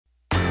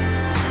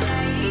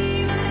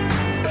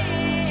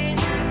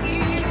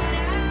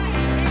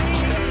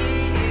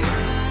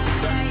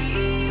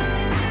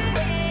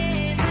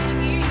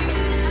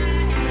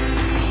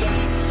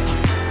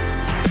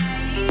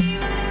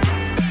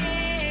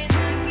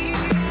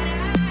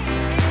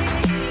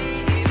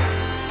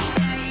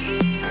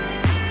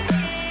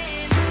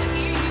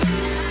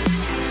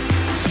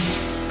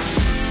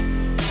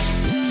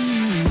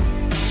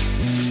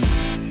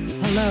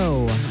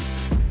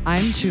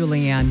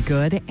Julianne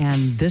Good,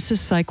 and this is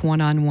Psych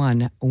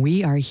One-on-One.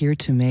 We are here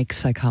to make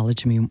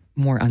psychology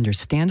more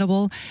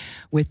understandable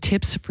with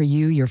tips for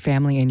you, your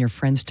family, and your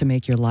friends to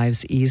make your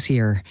lives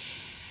easier.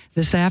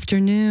 This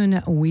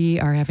afternoon, we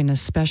are having a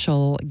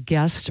special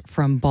guest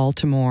from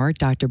Baltimore,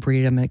 Dr.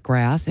 Brita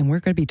McGrath, and we're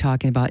going to be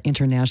talking about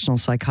international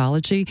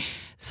psychology.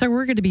 So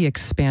we're going to be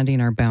expanding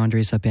our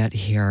boundaries a bit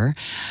here.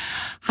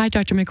 Hi,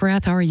 Dr.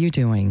 McGrath. How are you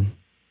doing?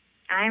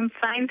 I'm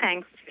fine,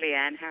 thanks,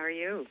 Julianne. How are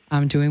you?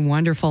 I'm doing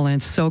wonderful, and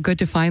it's so good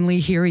to finally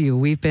hear you.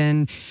 We've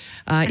been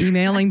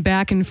emailing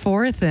back and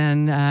forth,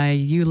 and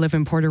you live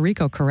in Puerto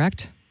Rico,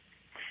 correct?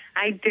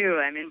 I do.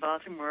 I'm in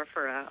Baltimore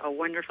for a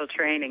wonderful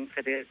training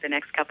for the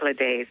next couple of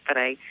days, but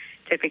I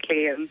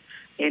typically am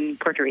in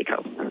Puerto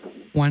Rico.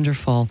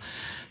 Wonderful.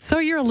 So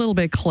you're a little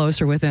bit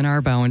closer within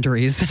our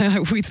boundaries.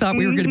 We thought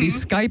we were going to be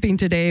Skyping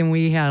today, and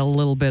we had a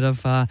little bit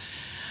of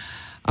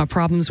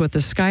problems with the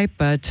Skype,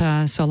 but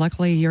so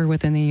luckily you're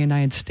within the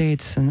United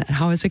States. And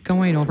how is it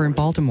going over in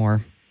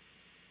Baltimore?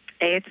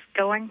 It's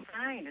going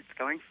fine. It's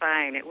going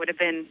fine. It would have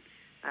been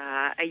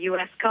a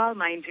U.S. call,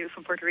 mind you,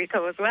 from Puerto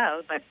Rico as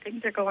well, but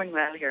things are going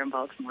well here in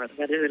Baltimore. The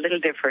weather is a little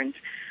different,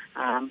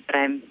 but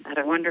I'm at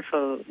a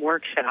wonderful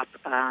workshop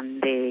on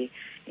the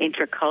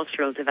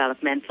intercultural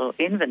developmental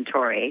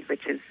inventory,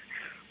 which is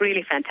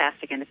really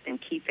fantastic, and it's in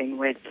keeping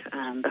with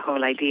the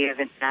whole idea of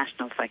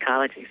international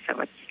psychology.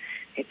 So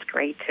it's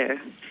great to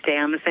stay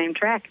on the same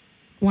track.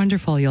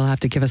 Wonderful. You'll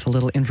have to give us a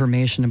little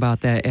information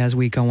about that as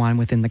we go on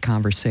within the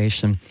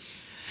conversation.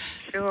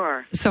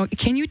 Sure. So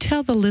can you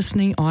tell the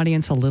listening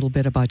audience a little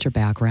bit about your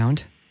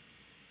background?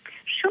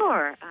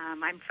 Sure.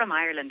 I'm from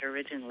Ireland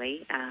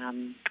originally,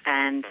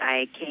 and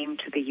I came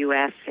to the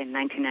U.S. in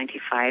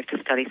 1995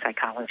 to study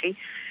psychology.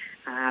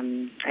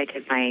 I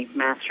did my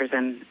master's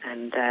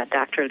and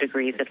doctoral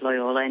degrees at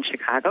Loyola in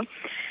Chicago.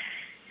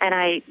 And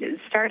I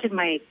started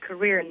my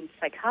career in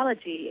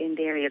psychology in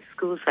the area of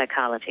school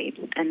psychology.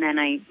 And then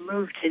I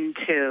moved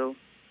into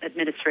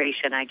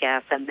administration, I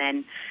guess, and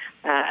then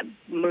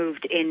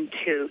moved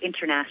into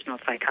international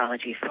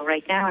psychology. So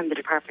right now I'm the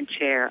department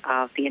chair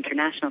of the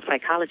International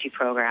Psychology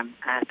Program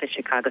at the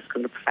Chicago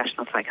School of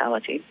Professional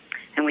Psychology.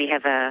 And we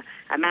have a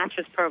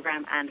master's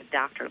program and a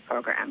doctoral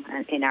program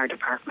in our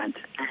department.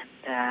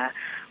 And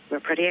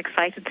we're pretty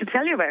excited to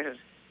tell you about it.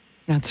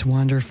 That's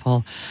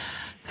wonderful.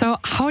 So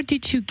how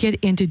did you get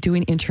into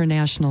doing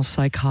international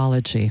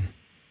psychology?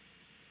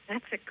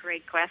 That's a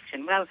great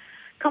question. Well,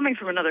 coming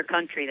from another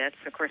country, that's,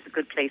 of course, a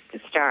good place to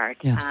start.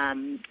 Yes.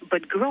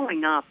 But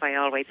growing up, I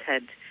always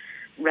had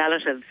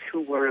relatives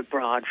who were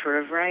abroad for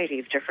a variety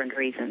of different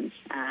reasons,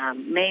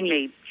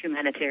 mainly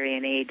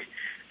humanitarian aid,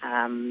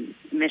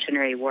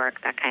 missionary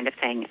work, that kind of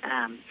thing.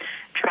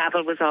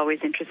 Travel was always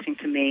interesting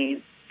to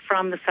me.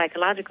 From the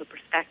psychological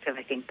perspective,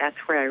 I think that's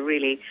where I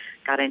really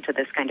got into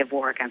this kind of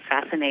work. I'm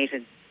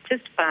fascinated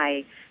just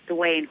by the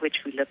way in which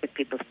we look at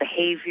people's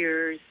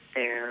behaviors,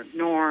 their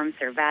norms,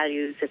 their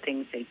values, the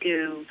things they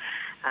do,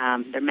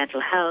 their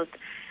mental health.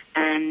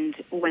 And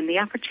when the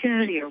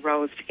opportunity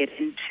arose to get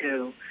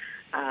into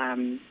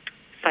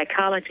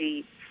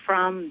psychology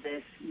from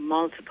this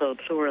multiple,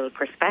 plural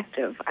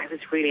perspective, I was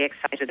really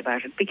excited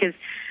about it because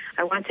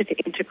I wanted to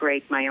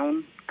integrate my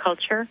own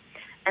culture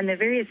and the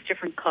various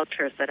different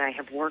cultures that I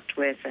have worked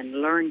with and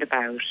learned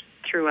about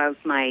throughout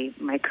my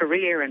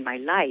career and my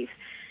life.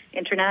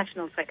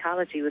 International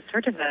psychology was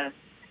sort of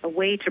a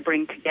way to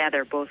bring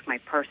together both my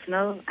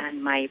personal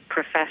and my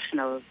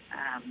professional,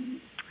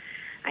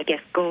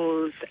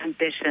 goals,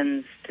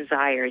 ambitions,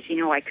 desires. You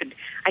know, I could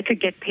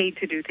get paid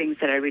to do things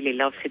that I really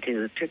love to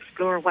do, to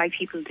explore why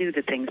people do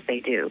the things they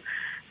do,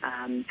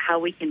 how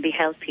we can be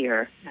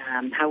healthier,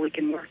 how we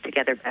can work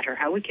together better,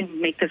 how we can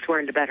make this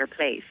world a better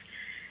place.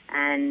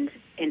 And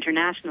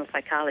international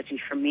psychology,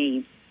 for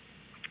me,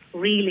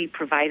 really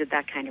provided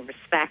that kind of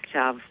respect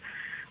of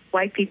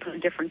why people in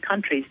different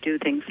countries do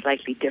things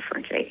slightly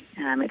differently.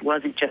 It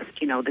wasn't just,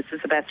 this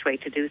is the best way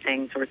to do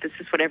things or this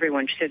is what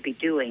everyone should be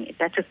doing.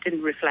 That just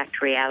didn't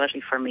reflect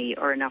reality for me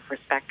or enough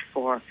respect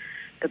for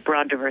the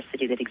broad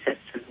diversity that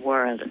exists in the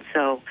world. And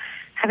so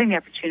having the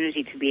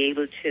opportunity to be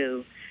able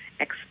to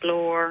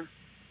explore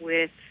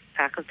with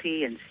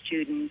faculty and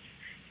students,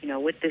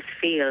 with this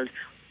field,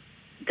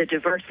 the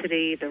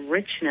diversity, the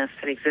richness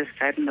that exists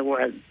out in the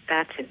world,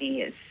 that to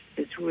me is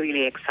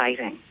really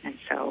exciting. And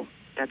so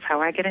that's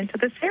how I get into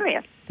this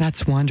area.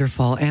 That's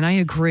wonderful. And I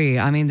agree.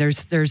 I mean,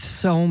 there's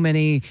so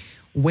many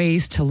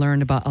ways to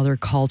learn about other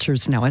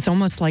cultures now. It's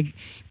almost like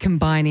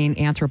combining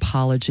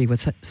anthropology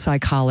with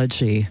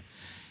psychology.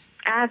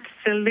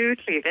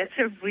 Absolutely. That's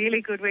a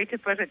really good way to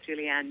put it,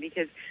 Julianne,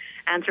 because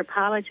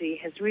anthropology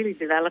has really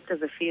developed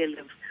as a field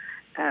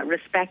of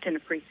respect and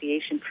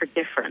appreciation for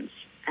difference.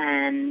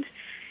 And,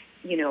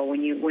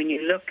 when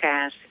you look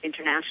at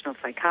international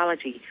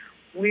psychology,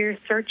 we're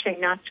searching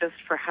not just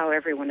for how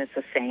everyone is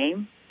the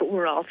same, but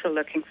we're also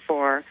looking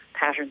for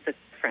patterns of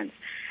difference.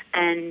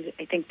 And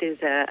I think there's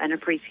an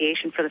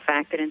appreciation for the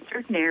fact that in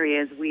certain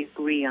areas we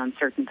agree on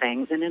certain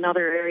things, and in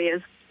other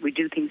areas we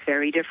do things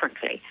very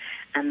differently,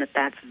 and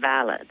that's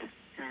valid.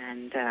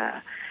 And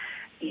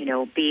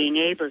being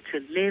able to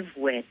live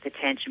with the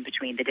tension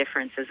between the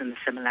differences and the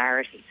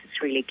similarities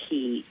is really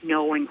key.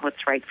 Knowing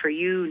what's right for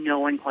you,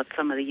 knowing what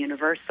some of the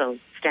universal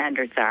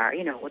standards are,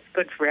 what's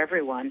good for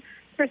everyone.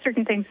 There are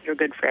certain things that are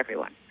good for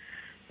everyone.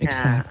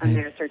 Exactly. And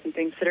there are certain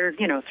things that are,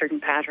 certain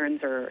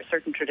patterns or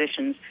certain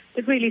traditions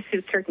that really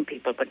suit certain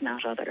people, but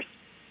not others.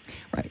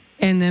 Right.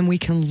 And then we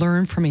can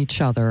learn from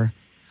each other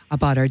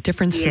about our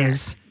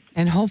differences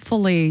and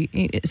hopefully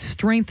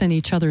strengthen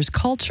each other's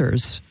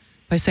cultures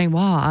by saying,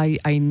 wow,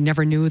 I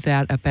never knew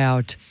that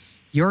about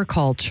your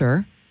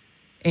culture.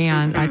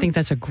 And I think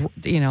that's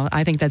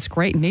I think that's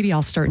great. Maybe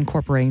I'll start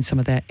incorporating some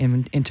of that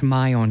into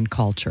my own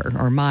culture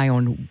or my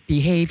own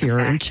behavior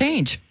and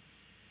change.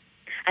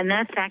 And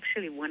that's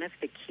actually one of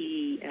the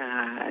key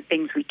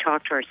things we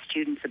talk to our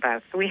students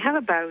about. So we've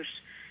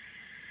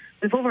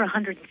over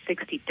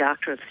 160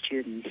 doctoral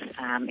students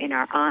in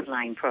our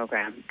online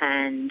program.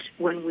 And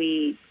when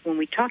we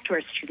talk to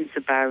our students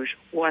about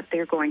what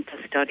they're going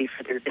to study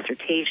for their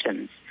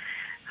dissertations,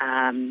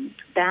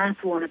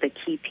 that's one of the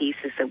key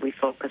pieces that we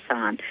focus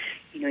on.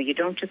 You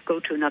don't just go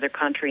to another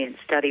country and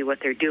study what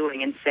they're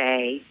doing and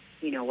say,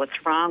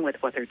 what's wrong with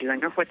what they're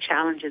doing or what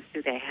challenges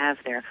do they have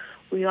there.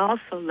 We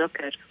also look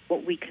at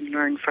what we can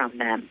learn from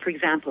them. For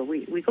example,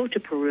 we go to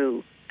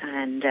Peru,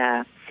 and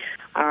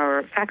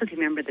our faculty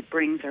member that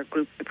brings our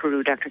group to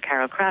Peru, Dr.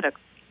 Carol Craddock,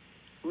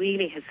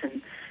 really has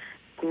some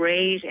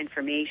great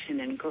information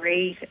and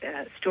great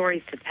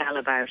stories to tell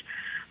about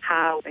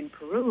how in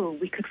Peru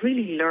we could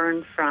really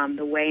learn from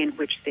the way in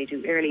which they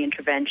do early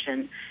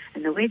intervention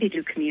and the way they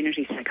do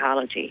community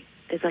psychology.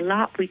 There's a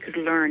lot we could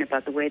learn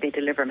about the way they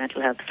deliver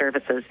mental health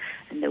services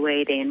and the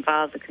way they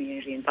involve the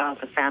community, involve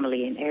the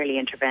family in early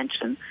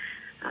intervention.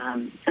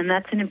 And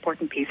that's an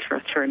important piece for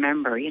us to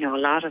remember. A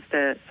lot of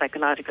the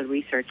psychological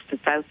research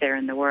that's out there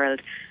in the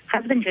world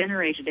has been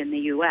generated in the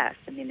U.S.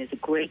 There's a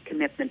great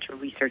commitment to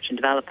research and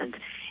development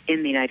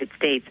in the United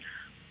States.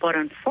 But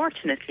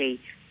unfortunately,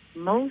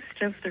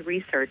 most of the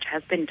research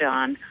has been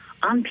done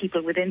on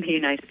people within the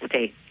United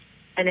States.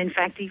 And in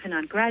fact, even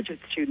on graduate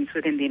students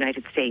within the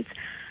United States.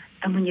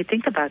 And when you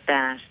think about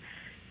that,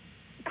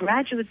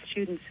 graduate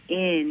students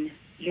in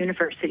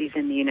universities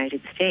in the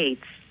United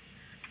States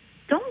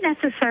don't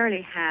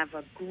necessarily have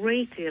a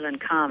great deal in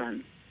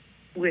common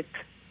with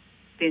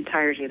the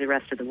entirety of the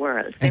rest of the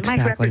world.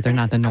 Exactly. They're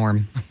not the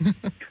norm.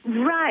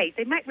 Right.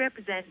 They might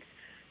represent,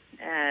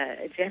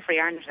 Jeffrey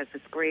Arnott has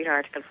this great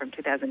article from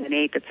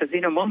 2008 that says,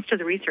 most of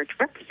the research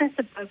represents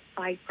about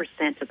 5%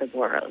 of the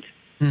world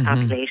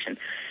population.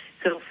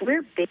 So if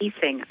we're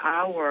basing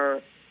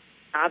our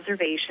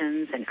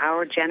observations and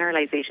our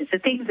generalizations, the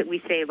things that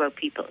we say about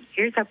people,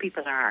 here's how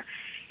people are.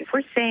 If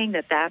we're saying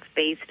that that's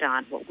based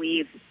on what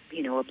we've,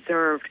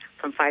 observed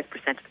from 5%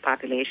 of the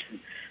population,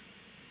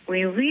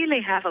 we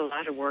really have a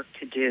lot of work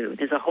to do.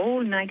 There's a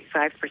whole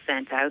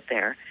 95% out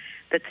there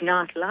that's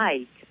not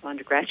like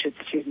undergraduate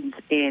students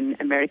in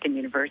American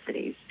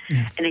universities.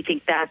 Yes. And I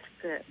think that's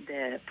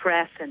the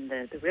press and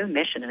the real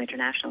mission of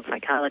international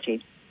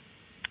psychology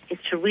is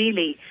to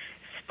really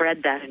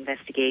spread that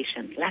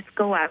investigation. Let's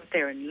go out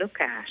there and look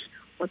at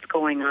what's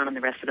going on in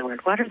the rest of the world.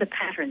 What are the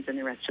patterns in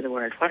the rest of the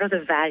world? What are the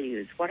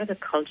values? What are the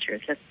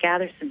cultures? Let's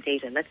gather some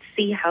data. Let's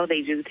see how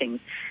they do things.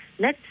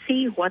 Let's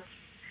see what's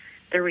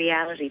the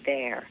reality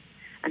there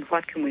and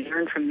what can we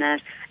learn from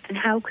that and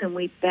how can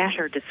we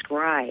better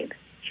describe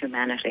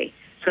humanity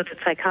so that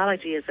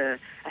psychology is a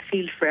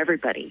field for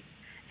everybody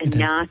and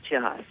not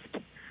just,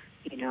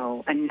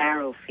 a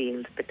narrow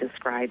field that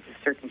describes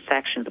a certain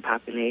section of the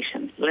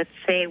population. Let's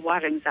say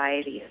what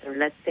anxiety is, or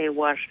let's say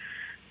what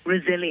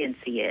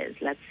resiliency is.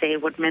 Let's say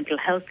what mental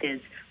health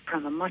is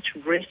from a much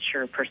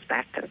richer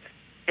perspective.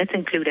 Let's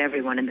include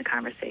everyone in the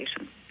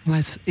conversation.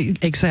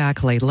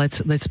 Exactly.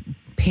 Let's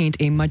paint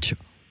a much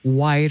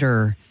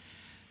wider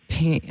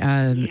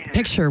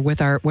picture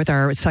with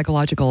our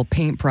psychological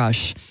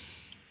paintbrush.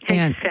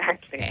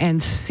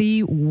 And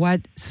see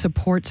what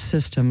support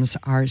systems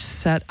are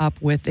set up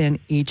within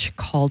each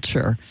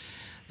culture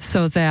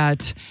so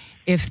that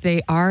if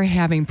they are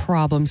having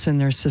problems in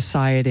their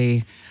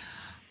society,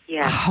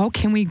 how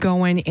can we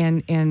go in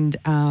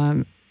and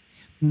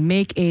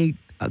make a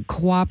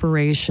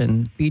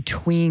cooperation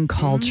between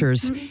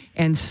cultures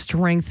and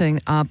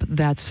strengthen up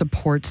that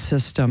support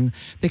system?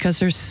 Because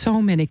there's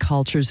so many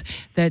cultures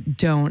that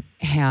don't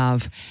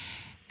have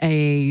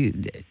a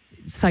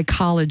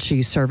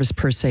psychology service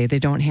per se. They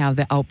don't have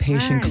the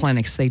outpatient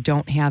clinics. They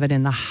don't have it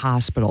in the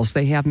hospitals.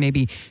 They have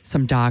maybe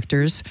some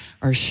doctors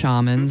or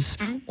shamans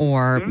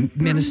or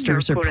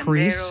ministers or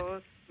priests.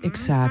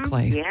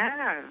 Exactly.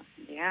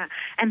 Yeah.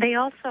 And they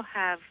also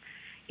have,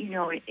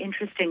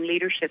 interesting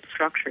leadership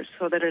structures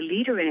so that a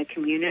leader in a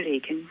community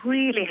can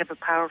really have a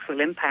powerful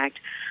impact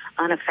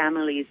on a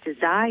family's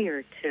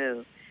desire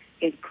to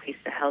increase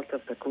the health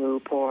of the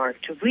group or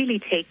to really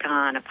take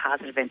on a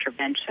positive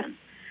intervention.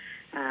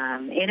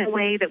 In a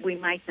way that we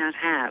might not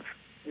have,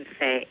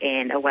 say,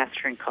 in a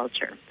Western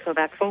culture. So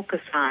that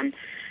focus on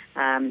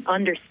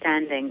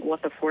understanding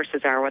what the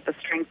forces are, what the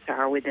strengths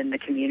are within the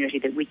community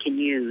that we can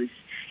use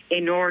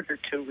in order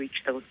to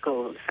reach those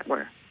goals that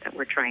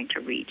we're trying to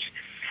reach.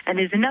 And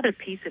there's another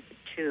piece of it,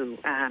 too.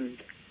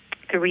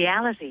 The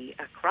reality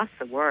across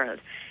the world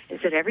is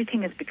that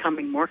everything is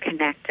becoming more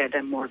connected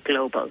and more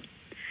global.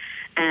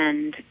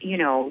 And, you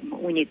know,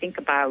 when you think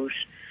about,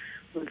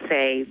 let's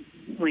say,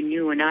 when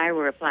you and I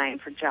were applying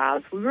for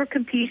jobs, we were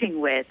competing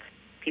with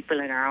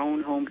people in our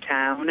own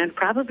hometown and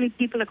probably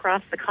people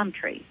across the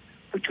country,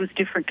 which was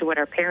different to what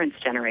our parents'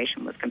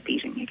 generation was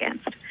competing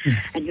against.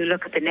 Yes. And you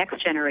look at the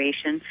next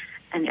generation,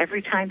 and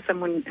every time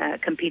someone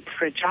competes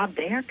for a job,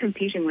 they are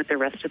competing with the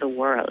rest of the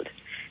world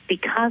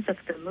because of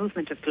the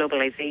movement of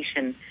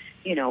globalization,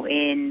 you know,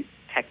 in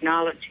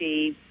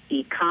technology,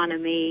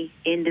 economy,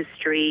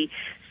 industry.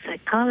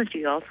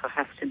 Psychology also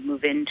has to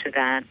move into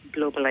that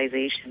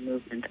globalization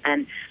movement.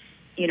 And,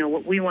 you know,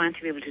 what we want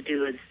to be able to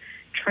do is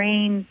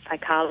train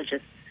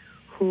psychologists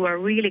who are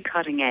really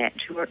cutting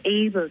edge, who are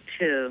able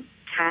to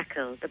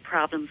tackle the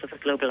problems of a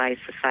globalized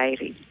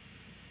society,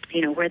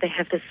 you know, where they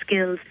have the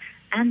skills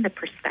and the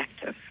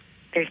perspective.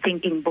 They're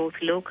thinking both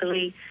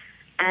locally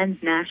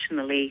and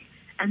nationally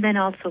and then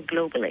also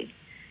globally,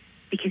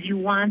 because you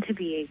want to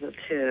be able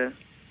to,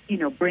 you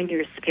know, bring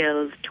your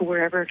skills to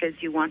wherever it is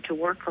you want to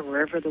work or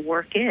wherever the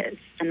work is.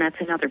 And that's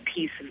another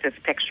piece of this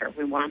picture.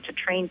 We want to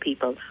train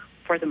people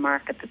for the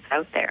market that's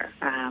out there.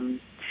 And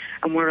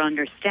we're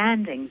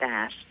understanding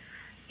that,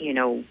 you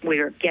know,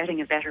 we're getting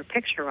a better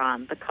picture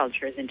on the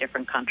cultures in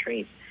different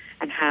countries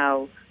and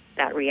how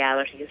that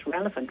reality is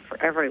relevant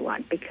for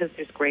everyone because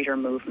there's greater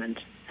movement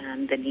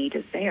and the need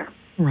is there.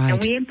 Right.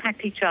 And we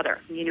impact each other.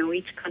 You know,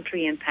 each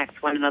country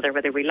impacts one another,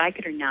 whether we like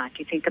it or not.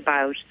 You think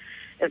about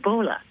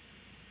Ebola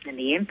and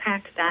the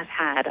impact that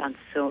had on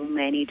so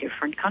many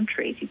different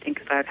countries. You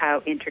think about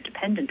how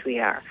interdependent we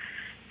are.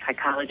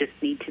 Psychologists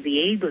need to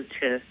be able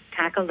to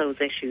tackle those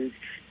issues,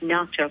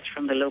 not just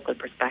from the local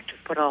perspective,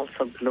 but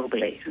also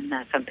globally. And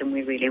that's something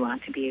we really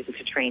want to be able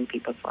to train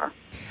people for.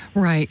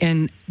 Right.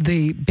 And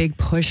the big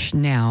push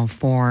now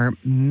for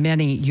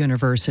many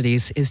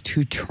universities is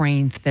to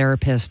train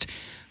therapists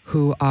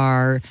who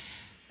are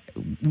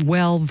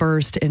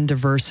well-versed in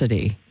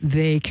diversity.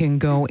 They can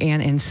go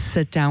in and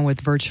sit down with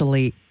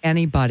virtually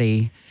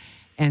anybody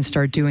and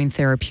start doing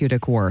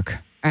therapeutic work,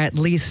 or at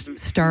least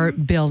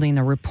start building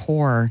a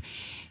rapport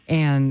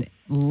and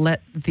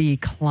let the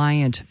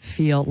client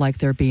feel like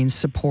they're being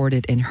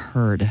supported and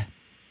heard.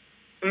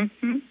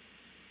 Mm-hmm.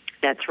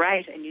 That's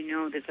right. And you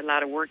know, there's a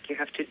lot of work you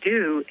have to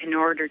do in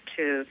order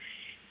to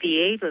be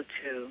able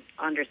to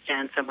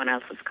understand someone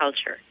else's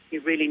culture.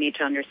 You really need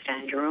to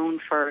understand your own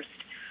first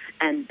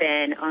and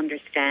then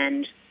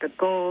understand the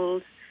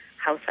goals,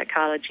 how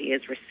psychology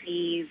is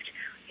received,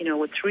 you know,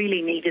 what's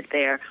really needed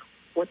there,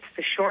 what's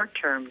the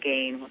short-term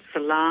gain, what's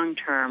the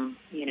long-term,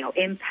 you know,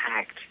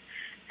 impact,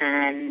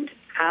 and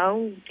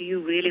how do you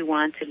really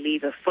want to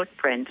leave a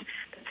footprint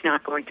that's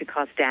not going to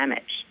cause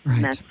damage?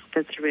 Right. And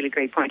that's a really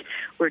great point.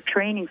 We're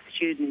training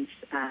students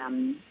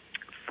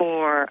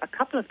for a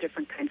couple of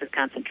different kinds of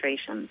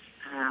concentrations.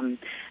 And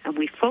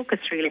we focus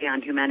really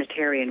on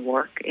humanitarian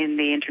work in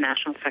the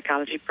international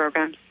psychology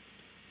programs,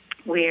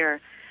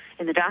 where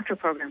in the doctoral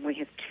program we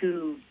have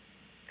two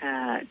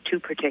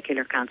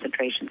particular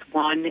concentrations.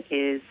 One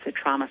is the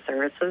trauma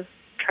services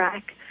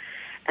track,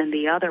 and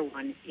the other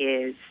one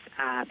is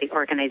the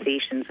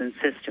organizations and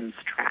systems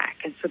track.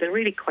 And so they're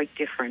really quite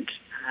different.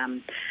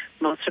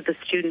 Most of the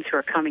students who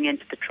are coming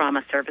into the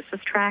trauma services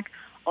track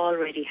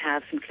already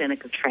have some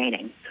clinical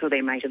training. So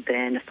they might have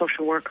been a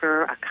social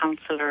worker, a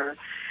counselor,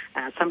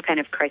 some kind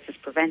of crisis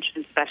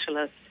prevention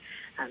specialist.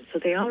 So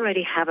they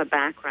already have a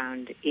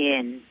background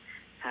in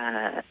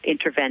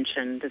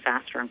intervention,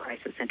 disaster and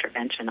crisis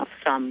intervention of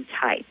some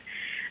type.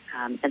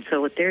 And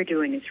so what they're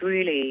doing is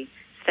really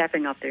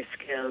stepping up their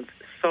skills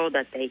so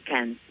that they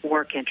can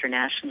work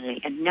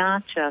internationally and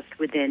not just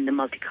within the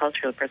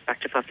multicultural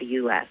perspective of the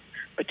U.S.,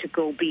 but to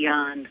go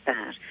beyond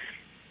that.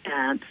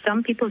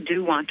 Some people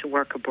do want to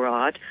work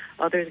abroad.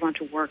 Others want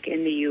to work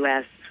in the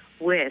U.S.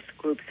 with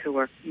groups who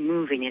are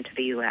moving into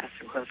the U.S.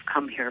 or who have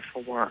come here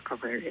for work or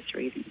various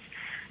reasons.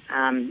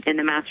 In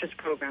the master's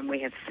program,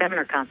 we have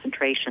similar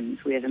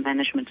concentrations. We have a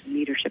management and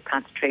leadership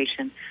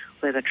concentration.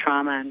 We have a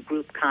trauma and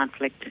group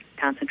conflict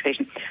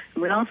concentration.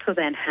 And we also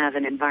then have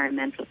an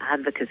environmental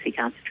advocacy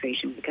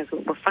concentration, because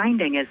what we're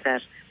finding is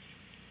that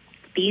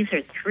these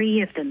are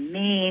three of the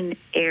main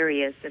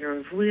areas that are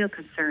of real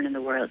concern in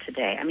the world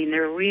today. I mean,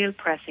 there are real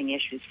pressing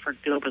issues for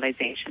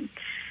globalization.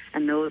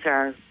 And those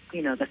are,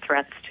 you know, the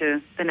threats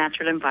to the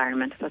natural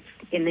environment. That's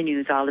in the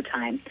news all the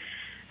time.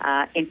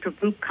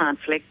 Intergroup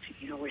conflict,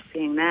 you know, we're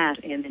seeing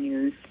that in the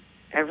news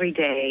every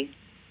day,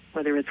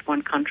 whether it's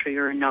one country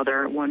or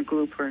another, one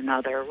group or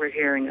another, we're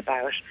hearing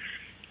about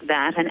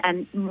that.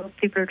 And most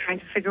people are trying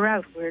to figure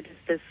out, where does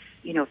this,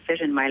 you know,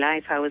 fit in my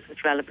life? How is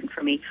this relevant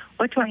for me?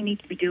 What do I need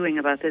to be doing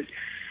about this?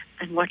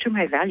 And what do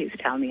my values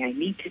tell me I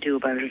need to do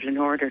about it in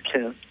order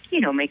to,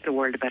 you know, make the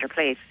world a better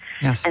place?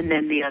 Yes. And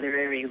then the other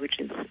area, which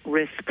is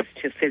risks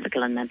to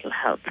physical and mental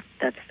health.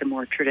 That's the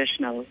more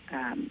traditional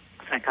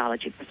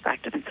psychology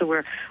perspective. And so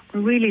we're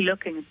really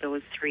looking at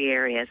those three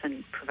areas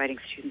and providing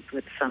students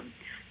with some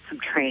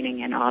training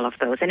in all of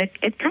those. And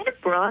it kind of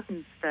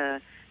broadens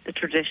the the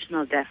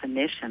traditional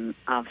definition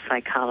of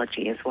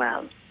psychology as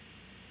well.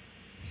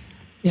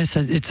 Yes,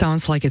 it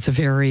sounds like it's a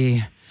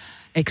very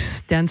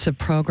extensive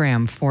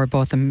program for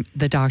both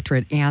the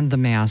doctorate and the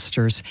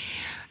master's.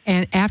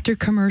 And after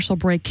commercial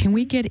break, can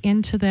we get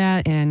into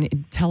that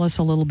and tell us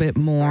a little bit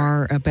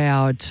more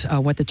about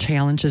what the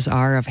challenges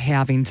are of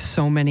having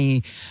so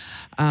many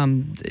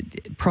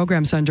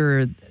programs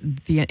under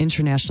the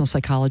International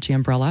Psychology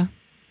umbrella?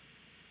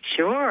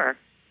 Sure,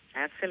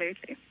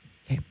 absolutely.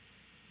 Okay.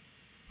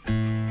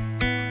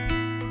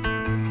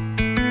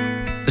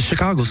 The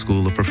Chicago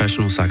School of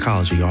Professional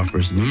Psychology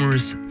offers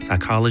numerous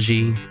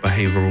psychology,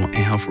 behavioral, and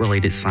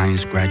health-related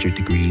science graduate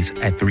degrees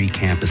at 3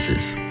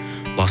 campuses: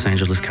 Los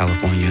Angeles,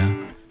 California,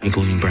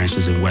 including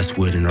branches in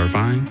Westwood and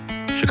Irvine,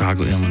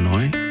 Chicago,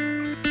 Illinois,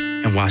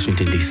 and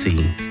Washington,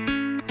 D.C.,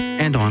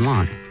 and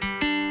online.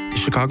 The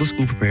Chicago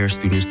School prepares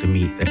students to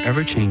meet the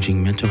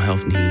ever-changing mental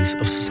health needs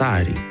of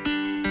society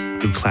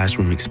through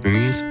classroom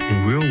experience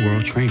and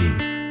real-world training.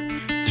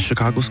 The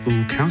Chicago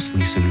School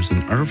Counseling Centers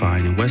in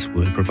Irvine and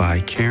Westwood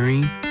provide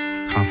caring,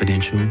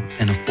 confidential,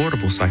 and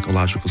affordable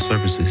psychological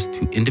services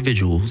to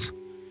individuals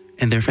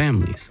and their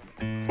families.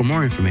 For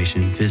more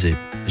information, visit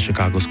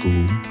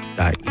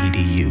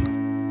thechicagoschool.edu.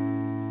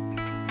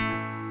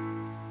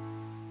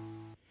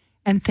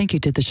 And thank you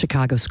to the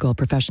Chicago School of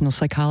Professional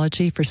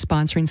Psychology for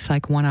sponsoring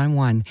Psych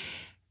One-on-One.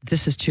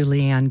 This is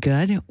Julianne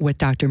Good with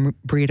Dr.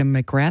 Breda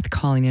McGrath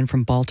calling in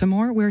from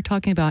Baltimore. We're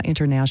talking about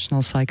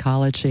international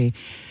psychology.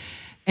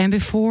 And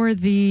before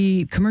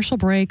the commercial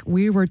break,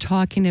 we were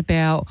talking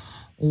about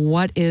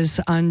what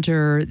is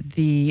under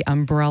the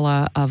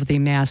umbrella of the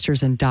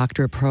master's and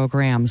doctorate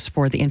programs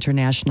for the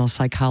International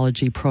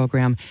Psychology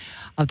program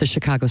of the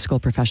Chicago School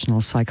of Professional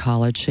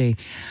Psychology.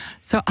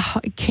 So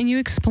can you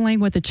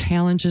explain what the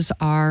challenges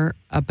are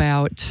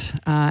about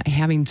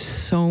having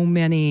so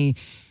many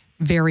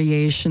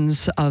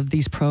variations of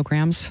these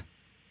programs?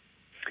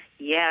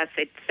 Yes,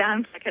 it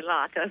sounds like a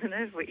lot, doesn't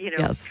it?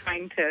 Yes.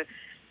 Trying to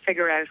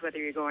figure out whether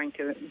you're going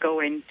to go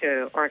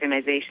into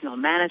organizational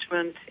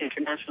management,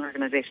 international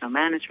organizational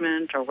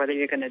management, or whether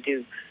you're going to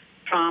do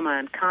trauma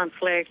and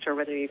conflict, or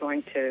whether you're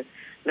going to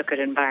look at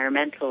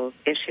environmental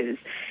issues.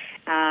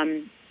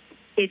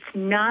 It's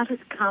not as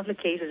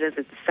complicated as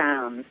it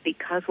sounds,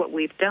 because what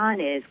we've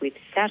done is we've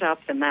set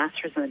up the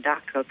master's and the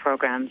doctoral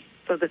programs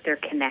so that they're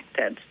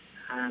connected.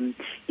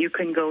 You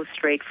can go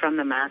straight from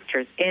the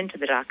master's into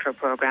the doctoral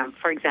program.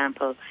 For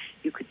example,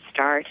 you could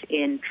start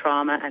in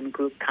trauma and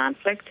group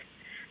conflict,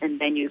 and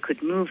then you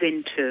could move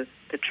into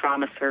the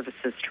trauma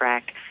services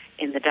track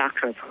in the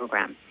doctoral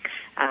program.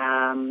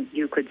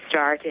 You could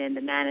start in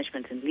the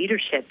management and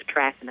leadership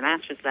track in the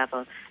master's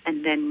level,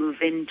 and then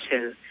move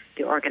into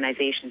the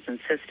organizations and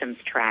systems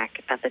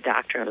track at the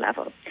doctoral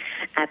level.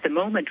 At the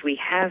moment, we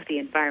have the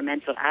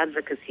environmental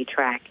advocacy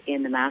track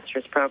in the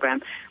master's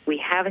program. We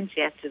haven't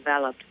yet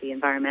developed the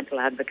environmental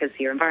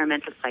advocacy or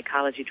environmental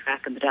psychology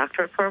track in the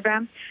doctoral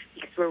program,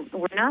 because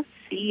we're not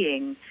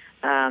seeing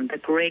the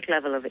great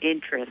level of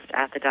interest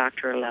at the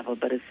doctoral level.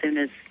 But as soon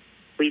as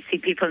we see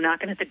people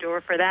knocking at the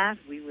door for that,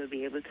 we will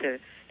be able to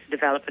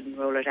develop it and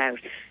roll it out.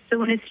 So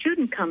when a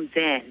student comes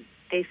in,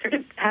 they sort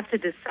of have to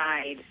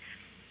decide,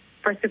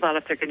 first of all,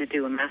 if they're going to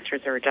do a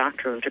master's or a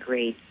doctoral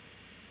degree.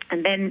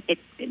 And then,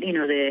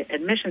 the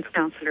admissions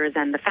counselors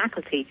and the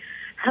faculty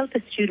help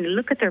the student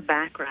look at their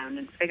background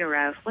and figure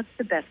out what's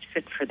the best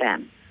fit for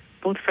them,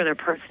 both for their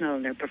personal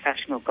and their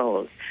professional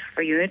goals.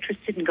 Are you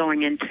interested in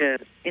going into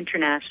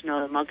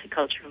international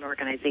multicultural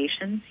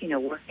organizations,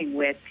 working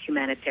with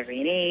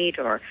humanitarian aid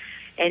or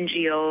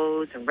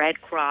NGOs or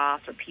Red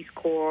Cross or Peace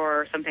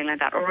Corps or something like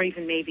that, or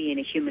even maybe in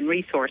a human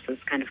resources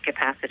kind of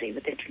capacity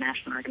with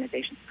international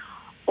organizations?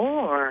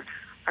 Or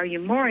are you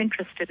more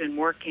interested in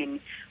working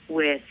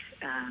with,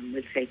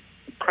 say,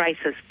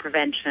 crisis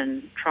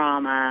prevention,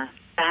 trauma,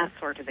 that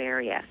sort of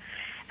area?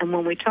 And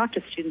when we talk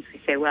to students,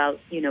 we say, well,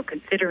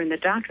 considering the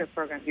doctorate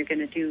program, you're going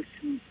to do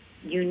some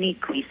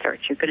unique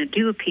research. You're going to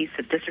do a piece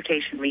of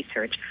dissertation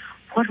research.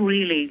 What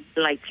really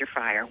lights your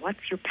fire?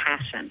 What's your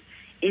passion?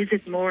 Is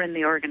it more in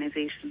the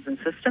organizations and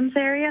systems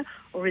area,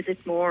 or is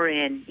it more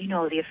in,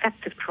 the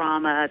effects of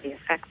trauma, the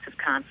effects of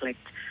conflict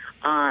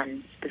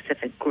on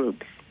specific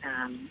groups?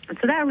 And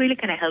so that really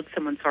kind of helps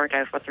someone sort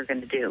out what they're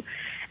going to do.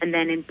 And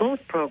then in both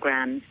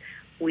programs,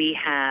 we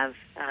have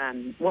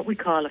what we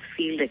call a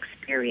field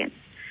experience.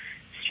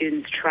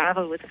 Students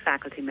travel with a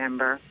faculty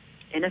member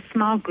in a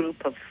small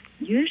group of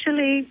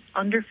usually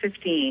under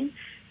 15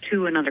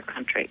 to another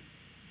country.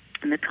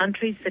 And the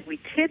countries that we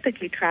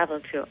typically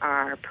travel to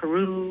are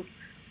Peru,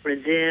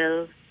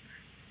 Brazil,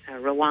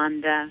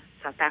 Rwanda,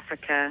 South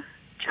Africa,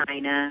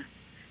 China,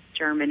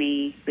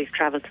 Germany. We've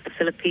traveled to the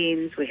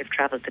Philippines. We have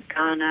traveled to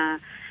Ghana.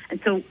 And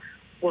so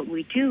what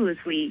we do is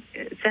we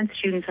send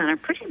students on a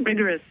pretty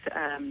rigorous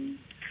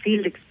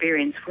field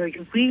experience where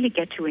you really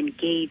get to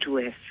engage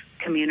with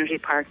community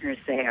partners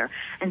there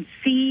and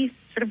see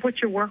sort of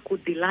what your work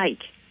would be like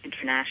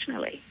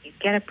internationally. You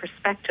get a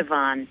perspective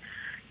on,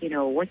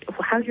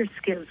 how your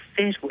skills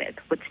fit with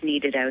what's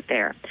needed out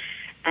there.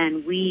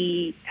 And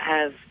we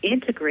have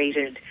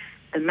integrated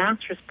the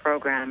master's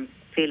program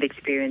field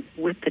experience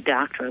with the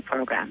doctoral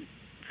program,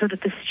 so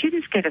that the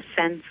students get a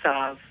sense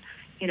of,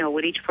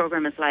 what each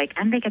program is like,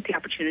 and they get the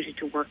opportunity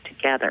to work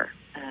together.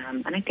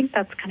 And I think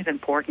that's kind of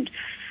important.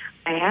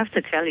 I have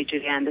to tell you,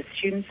 Julianne, the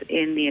students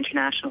in the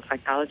International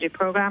Psychology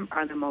Program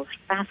are the most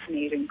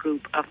fascinating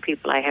group of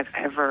people I have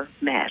ever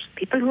met.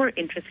 People who are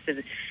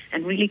interested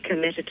and really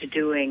committed to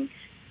doing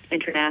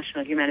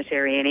international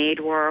humanitarian aid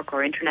work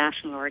or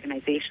international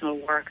organizational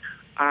work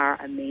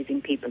are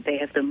amazing people. They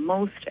have the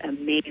most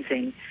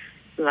amazing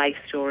life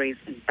stories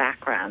and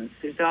backgrounds.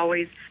 There's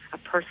always a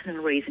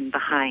personal reason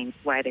behind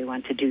why they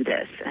want to do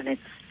this, and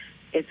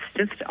it's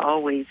just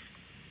always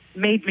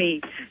made me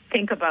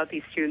think about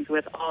these students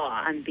with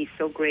awe and be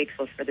so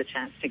grateful for the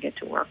chance to get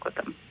to work with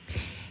them.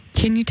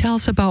 Can you tell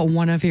us about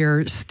one of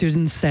your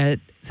students that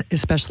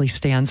especially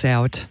stands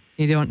out?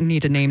 You don't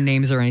need to name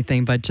names or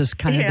anything, but just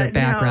kind of their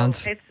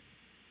backgrounds. No,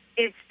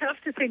 it's tough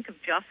to think of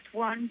just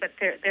one, but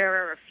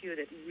there are a few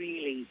that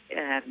really,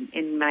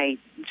 in my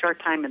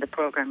short time in the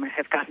program, I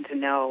have gotten to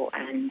know.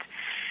 And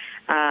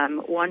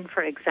one,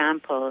 for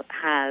example,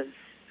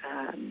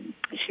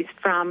 she's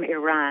from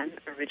Iran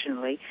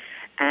originally,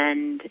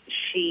 and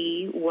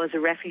she was a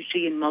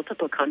refugee in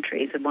multiple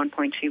countries. At one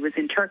point, she was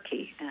in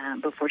Turkey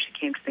before she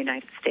came to the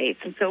United States,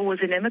 and so was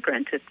an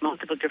immigrant at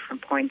multiple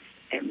different points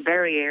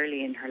very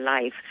early in her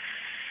life.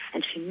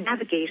 And she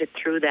navigated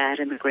through that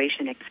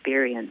immigration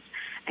experience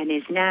and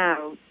is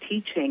now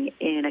teaching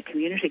in a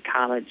community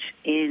college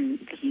in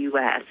the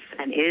U.S.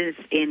 and is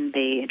in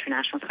the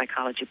International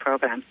Psychology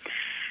Program,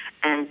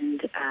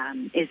 and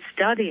is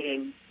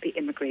studying the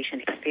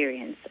immigration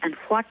experience and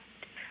what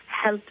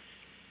helps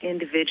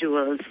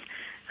individuals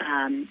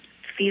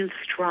feel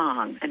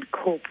strong and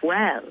cope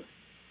well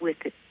with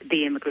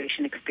the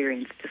immigration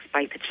experience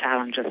despite the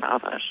challenges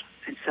of it.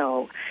 And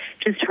so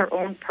just her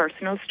own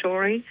personal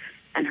story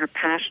and her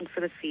passion for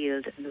the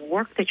field and the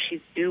work that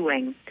she's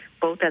doing,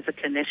 both as a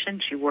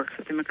clinician, she works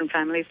with immigrant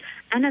families,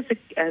 and as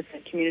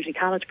a community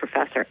college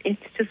professor,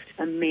 it's just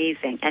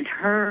amazing. And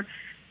her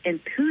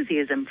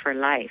enthusiasm for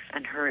life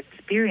and her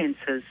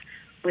experiences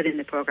within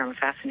the program are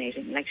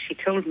fascinating. Like, she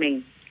told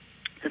me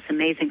this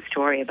amazing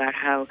story about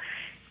how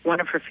one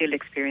of her field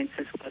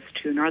experiences was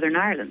to Northern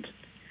Ireland.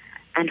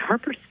 And her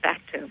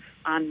perspective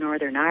on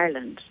Northern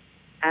Ireland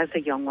as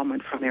a young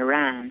woman from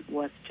Iran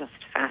was just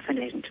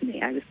fascinating to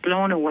me. I was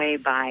blown away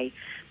by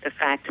the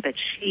fact that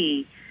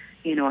she,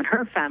 and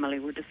her family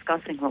were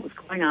discussing what was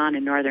going on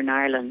in Northern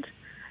Ireland,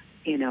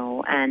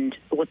 and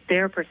what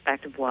their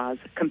perspective was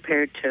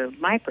compared to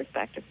my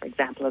perspective, for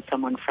example, as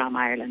someone from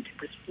Ireland.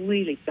 It was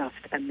really just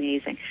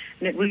amazing.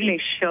 And it really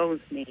shows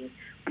me,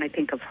 when I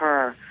think of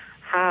her,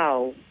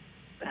 how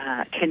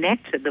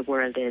connected the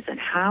world is and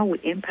how we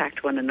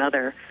impact one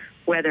another,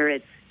 whether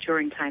it's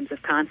during times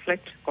of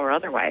conflict or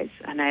otherwise.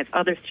 And I have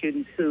other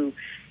students who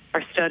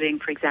are studying,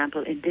 for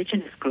example,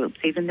 indigenous groups,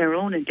 even their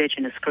own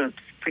indigenous groups.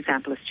 For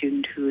example, a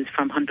student who is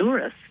from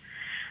Honduras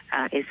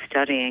has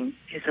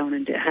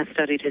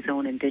studied his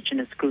own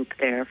indigenous group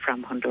there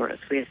from Honduras.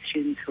 We have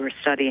students who are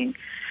studying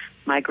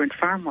migrant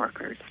farm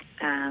workers.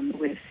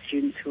 We have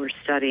students who are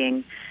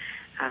studying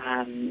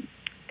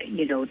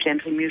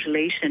genital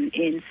mutilation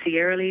in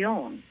Sierra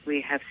Leone.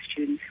 We have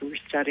students who are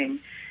studying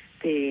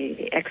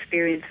the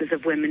experiences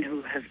of women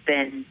who have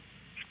been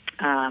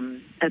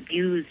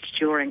abused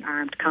during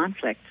armed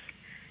conflicts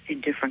in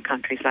different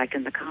countries, like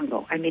in the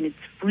Congo. I mean,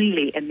 it's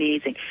really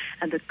amazing.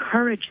 And the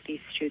courage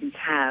these students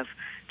have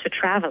to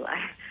travel.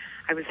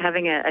 I was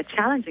having a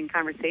challenging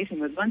conversation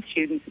with one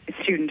student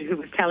who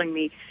was telling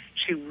me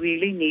she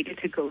really needed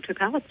to go to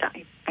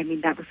Palestine. I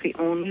mean, that was the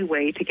only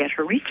way to get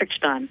her research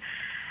done.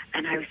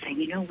 And I was saying,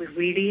 we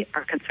really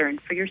are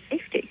concerned for your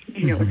safety.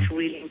 It's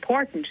really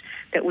important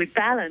that we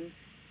balance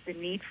the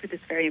need for this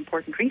very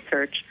important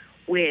research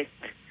with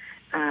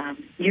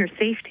your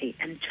safety,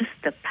 and just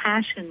the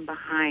passion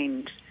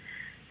behind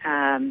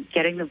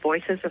getting the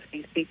voices of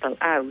these people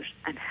out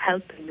and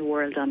helping the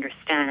world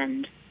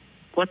understand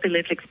what the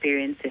lived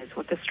experience is,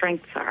 what the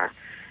strengths are,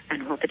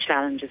 and what the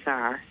challenges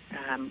are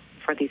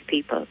for these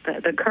people.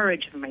 The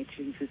courage of my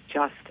students is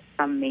just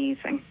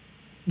amazing.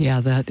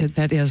 Yeah,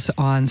 that is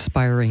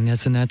awe-inspiring,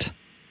 isn't it?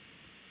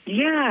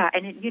 Yeah,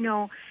 and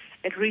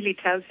it really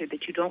tells you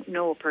that you don't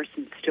know a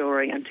person's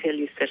story until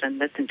you sit and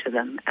listen to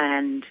them.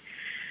 And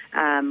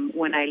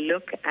when I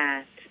look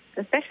at,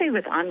 especially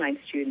with online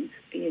students,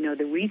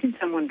 the reason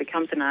someone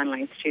becomes an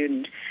online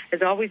student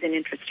is always an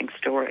interesting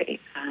story,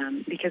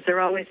 because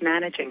they're always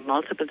managing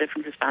multiple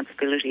different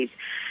responsibilities.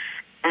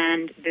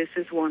 And this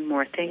is one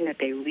more thing that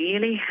they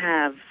really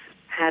have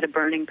had a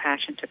burning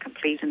passion to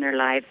complete in their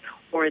lives,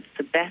 or it's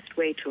the best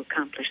way to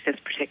accomplish this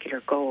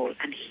particular goal.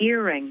 And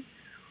hearing,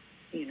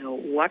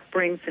 what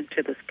brings them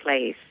to this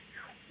place,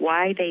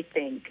 why they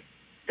think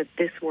that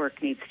this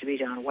work needs to be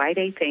done, why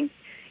they think,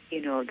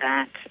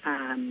 that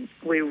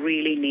we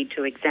really need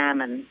to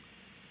examine,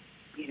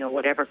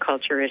 whatever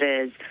culture it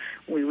is,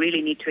 we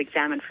really need to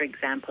examine, for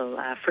example,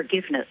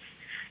 forgiveness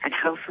and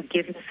how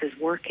forgiveness is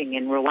working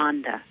in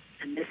Rwanda.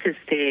 And this is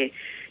the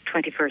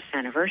 21st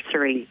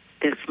anniversary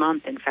this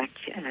month. In fact,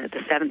 the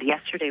 7th,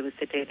 yesterday was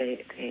the day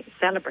they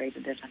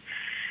celebrated it. And,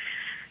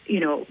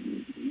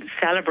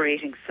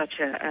 celebrating such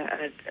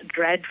a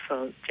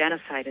dreadful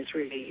genocide is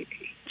really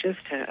just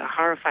a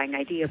horrifying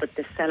idea. But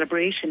the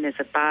celebration is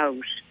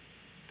about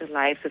the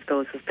lives of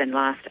those who've been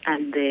lost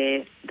and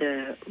the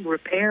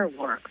repair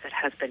work that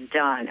has been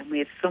done. And we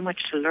have so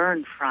much to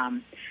learn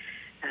from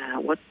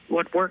what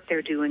work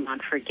they're doing on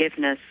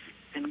forgiveness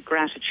and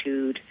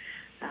gratitude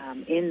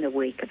in the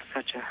wake of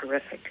such a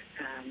horrific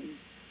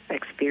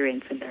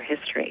experience in their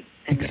history.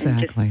 And just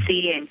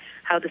seeing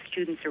how the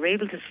students are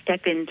able to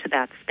step into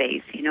that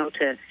space,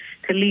 to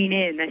lean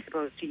in, I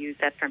suppose, to use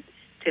that term,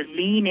 to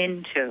lean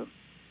into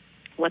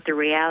what the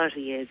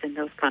reality is in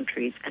those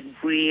countries and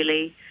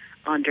really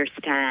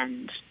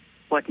understand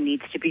what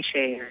needs to be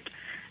shared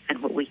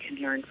and what we can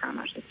learn from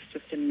it. It's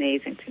just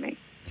amazing to me.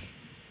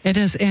 It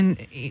is.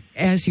 And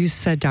as you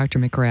said, Dr.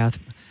 McGrath,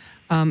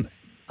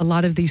 a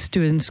lot of these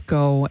students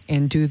go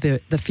and do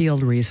the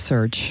field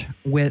research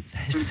with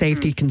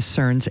safety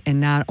concerns. And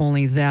not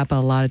only that, but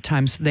a lot of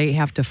times they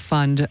have to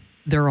fund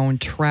their own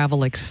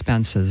travel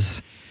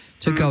expenses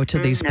to go to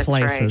these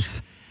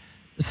places.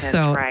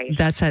 Right.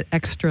 That's an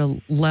extra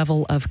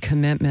level of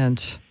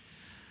commitment.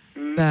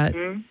 But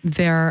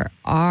there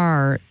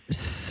are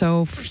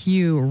so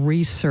few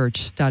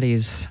research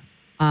studies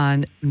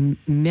on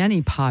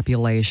many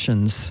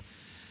populations.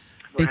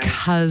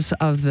 Because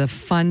of the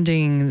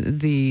funding,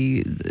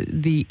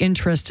 the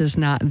interest is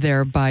not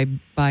there by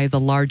the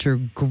larger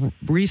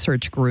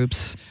research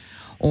groups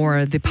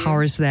or the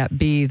powers that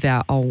be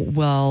that,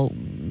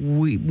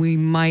 we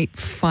might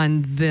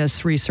fund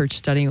this research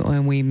study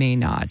and we may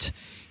not.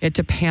 It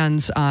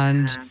depends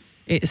on...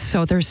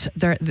 So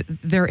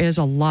there is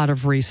a lot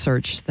of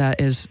research that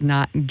is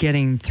not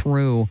getting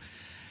through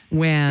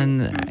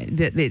when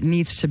it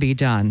needs to be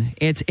done.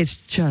 It's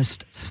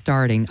just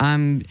starting.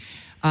 I'm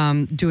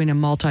doing a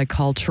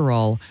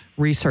multicultural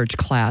research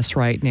class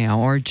right now,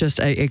 or just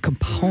a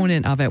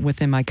component of it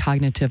within my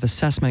cognitive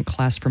assessment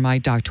class for my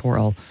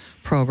doctoral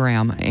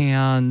program.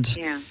 And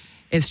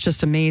it's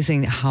just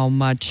amazing how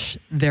much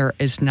there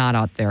is not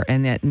out there,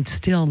 and that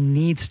still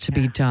needs to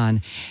be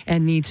done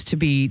and needs to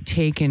be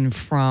taken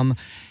from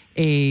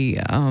a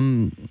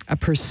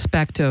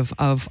perspective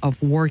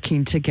of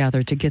working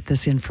together to get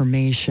this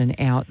information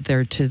out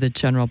there to the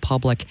general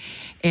public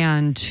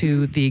and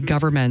to the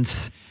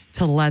governments,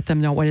 to let them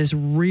know what is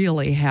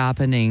really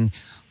happening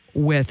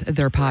with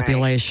their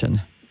population.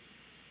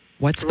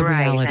 What's the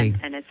reality?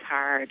 And it's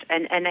hard.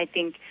 And I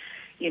think,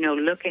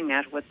 looking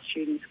at what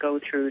students go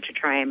through to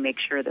try and make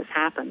sure this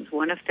happens,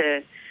 one of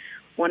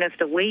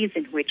the ways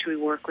in which we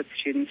work with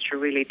students to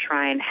really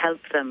try and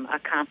help them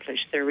accomplish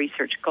their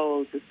research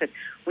goals is that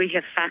we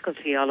have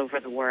faculty all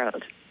over the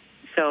world.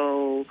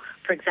 So,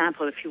 for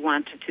example, if you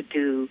wanted to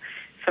do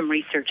some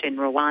research in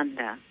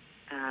Rwanda,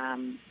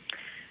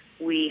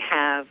 we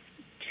have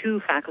 2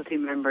 faculty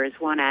members,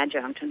 one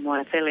adjunct and one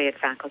affiliate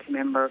faculty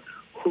member,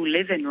 who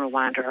live in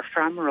Rwanda or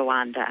from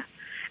Rwanda.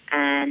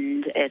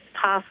 And it's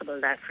possible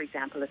that, for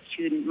example, a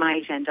student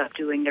might end up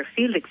doing their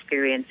field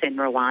experience in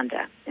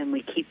Rwanda, and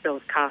we keep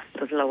those costs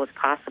as low as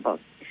possible.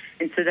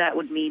 And so that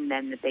would mean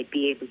then that they'd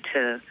be able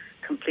to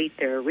complete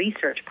their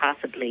research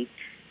possibly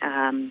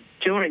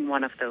during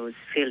one of those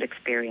field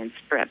experience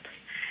trips.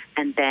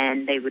 And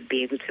then they would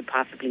be able to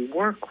possibly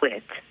work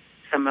with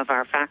some of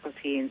our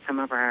faculty and some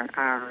of our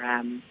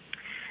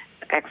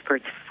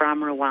experts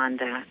from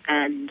Rwanda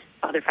and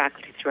other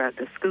faculty throughout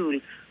the school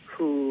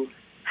who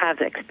have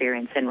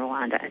experience in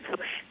Rwanda. And so,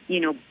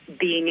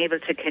 being able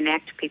to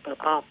connect people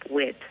up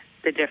with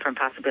the different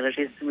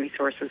possibilities and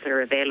resources that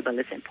are available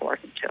is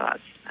important to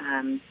us.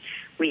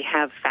 We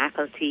have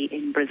faculty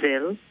in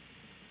Brazil.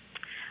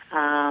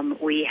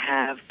 We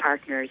have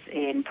partners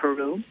in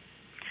Peru.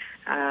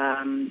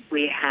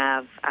 We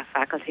have a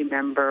faculty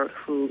member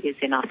who is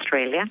in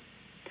Australia.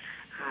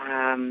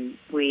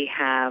 We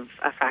have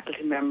a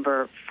faculty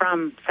member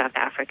from South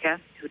Africa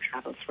who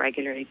travels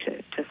regularly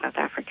to South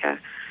Africa,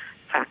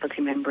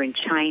 faculty member in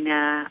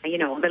China.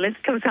 The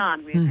list goes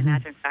on. We have an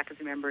adjunct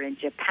faculty member in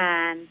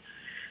Japan.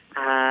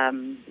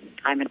 I'm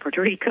in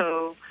Puerto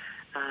Rico.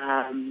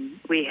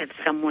 We have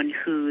someone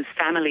whose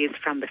family is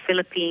from the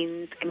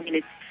Philippines. I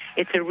mean,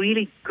 it's a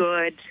really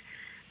good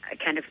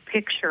kind of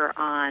picture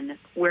on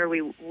where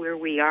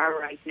we are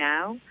right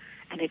now,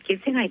 and it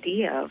gives an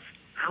idea of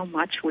how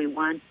much we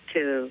want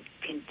to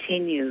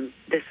continue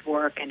this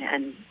work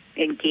and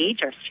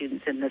engage our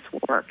students in this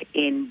work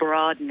in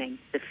broadening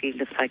the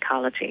field of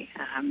psychology.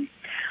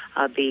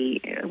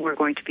 We're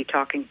going to be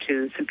talking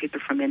to some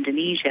people from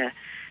Indonesia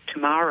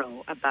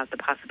tomorrow about the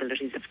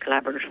possibilities of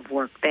collaborative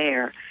work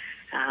there.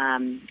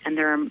 And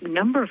there are a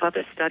number of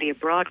other study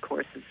abroad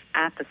courses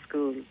at the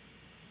school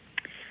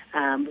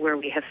where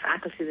we have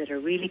faculty that are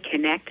really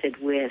connected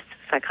with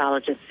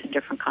psychologists in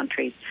different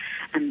countries.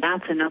 And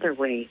that's another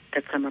way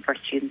that some of our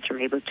students are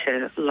able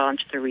to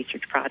launch their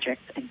research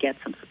projects and get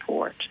some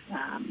support.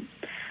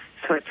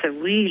 So it's a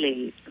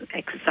really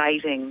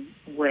exciting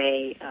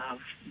way of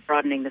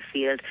broadening the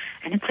field,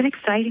 and it's an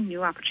exciting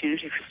new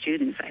opportunity for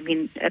students. I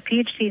mean, a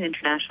PhD in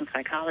international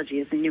psychology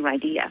is a new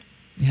idea.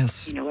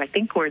 Yes. I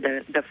think we're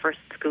the first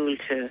school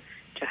to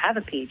have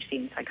a PhD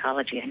in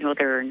psychology. I know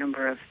there are a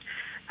number of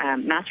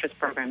master's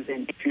programs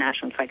in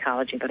international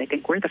psychology, but I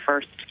think we're the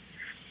first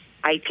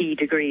IP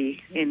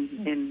degree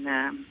in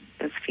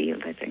this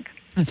field, I think.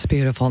 That's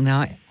beautiful.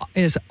 Now,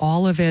 is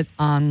all of it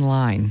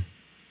online?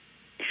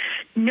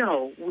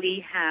 No,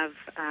 we have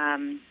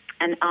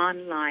an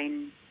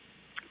online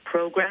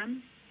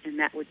program, and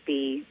that would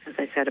be, as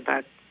I said,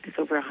 it's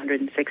over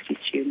 160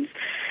 students.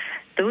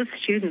 Those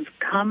students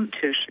come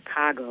to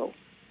Chicago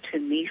to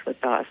meet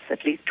with us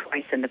at least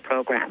twice in the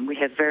program. We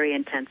have very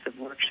intensive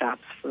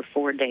workshops for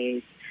 4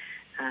 days,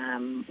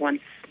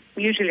 once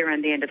usually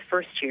around the end of the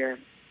first year,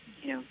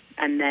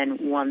 and then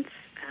once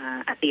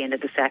at the end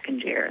of the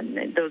second year,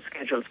 and those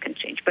schedules can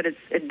change. But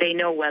they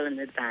know well in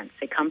advance.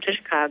 They come to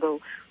Chicago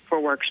for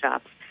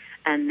workshops,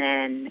 and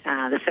then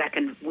the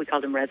second, we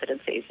call them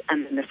residencies,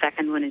 and then the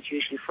second one is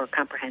usually for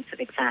comprehensive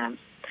exams.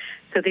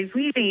 So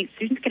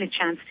students get a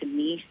chance to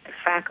meet the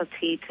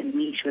faculty, to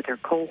meet with their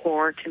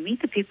cohort, to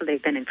meet the people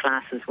they've been in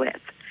classes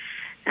with.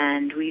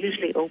 And we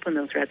usually open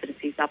those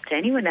residencies up to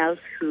anyone else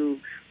who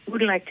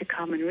would like to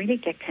come and really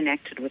get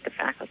connected with the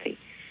faculty.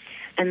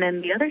 And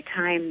then the other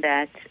time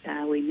that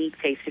we meet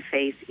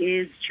face-to-face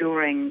is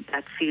during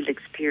that field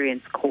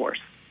experience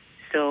course.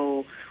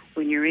 So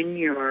when you're in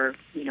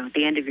at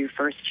the end of your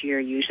first year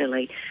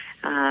usually,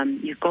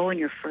 you go in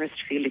your first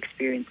field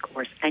experience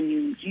course, and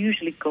you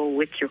usually go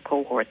with your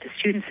cohort, the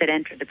students that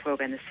entered the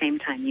program the same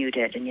time you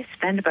did, and you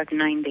spend about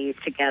 9 days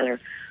together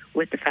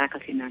with the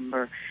faculty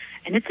member.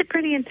 And it's a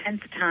pretty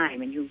intense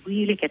time, and you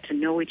really get to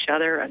know each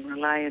other and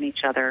rely on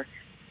each other,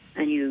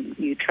 and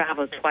you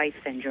travel twice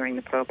then during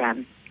the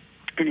program,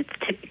 and it's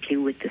typically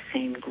with the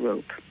same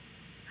group.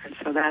 And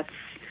so the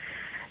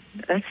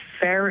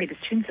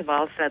students have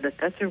all said that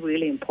that's a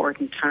really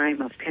important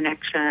time of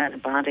connection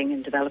and bonding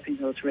and developing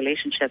those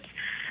relationships.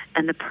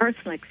 And the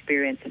personal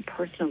experience and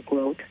personal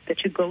growth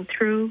that you go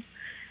through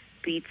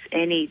beats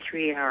any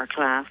 3-hour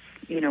class,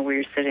 where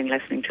you're sitting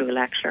listening to a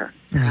lecture.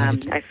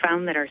 Right. I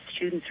found that our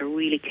students are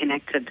really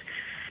connected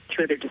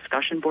through their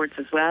discussion boards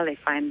as well. They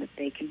find that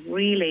they can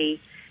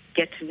really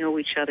get to know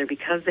each other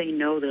because they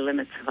know the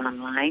limits of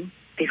online.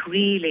 They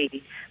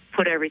really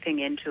put everything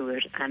into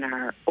it and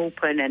are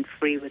open and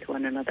free with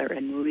one another,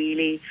 and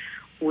really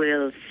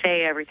will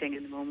say everything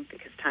in the moment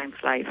because time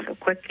flies so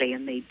quickly,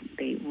 and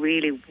they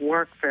really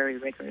work very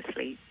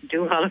rigorously,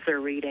 do all of their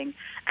reading,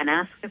 and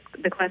ask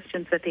the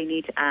questions that they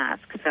need to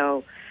ask.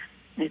 So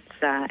it's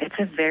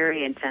a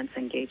very intense,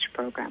 engaged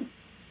program.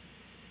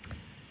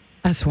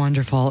 That's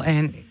wonderful.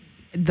 And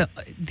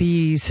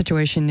the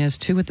situation is,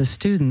 too, with the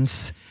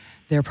students,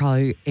 they're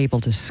probably able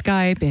to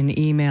Skype and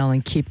email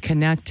and keep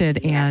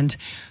connected, and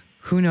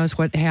who knows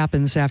what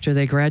happens after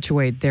they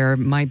graduate. There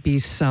might be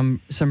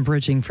some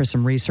bridging for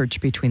some research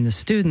between the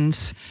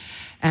students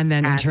and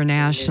then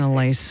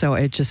internationally. So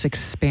it just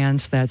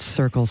expands that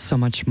circle so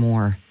much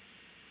more.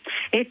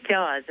 It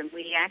does. And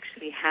we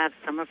actually have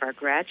some of our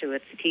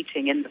graduates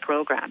teaching in the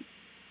program,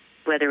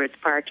 whether it's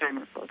part-time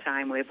or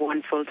full-time. We have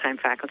one full-time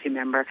faculty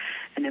member,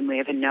 and then we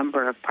have a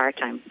number of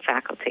part-time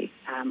faculty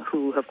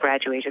who have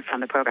graduated from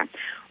the program.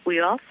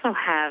 We also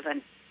have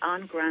an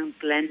on-ground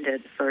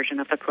blended version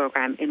of the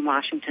program in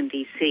Washington,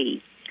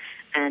 D.C.,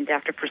 and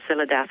Dr.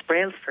 Priscilla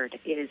Das-Brailsford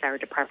is our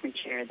department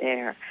chair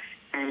there.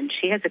 And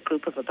she has a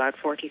group of about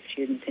 40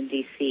 students in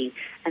D.C.,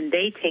 and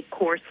they take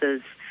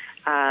courses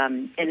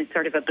in a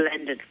sort of a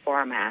blended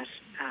format.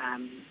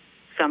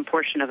 Some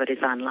portion of it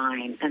is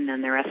online, and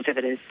then the rest of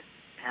it is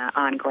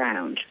on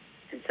ground.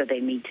 And so they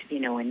meet,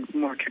 in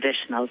more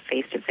traditional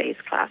face-to-face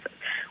classes.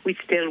 We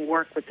still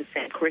work with the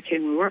same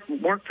curriculum. We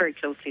work very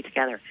closely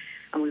together,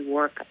 and we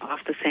work off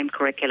the same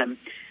curriculum.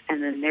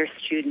 And then their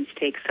students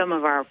take some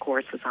of our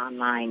courses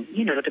online,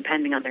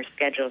 depending on their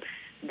schedule.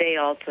 They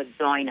also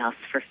join us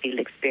for field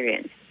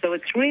experience. So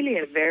it's really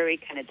a very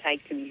kind of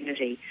tight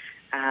community.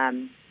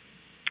 And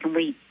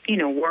we,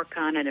 work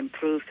on and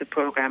improve the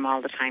program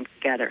all the time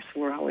together. So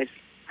we're always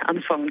on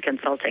the phone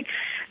consulting.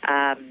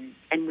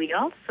 And we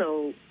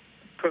also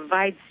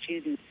provide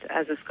students,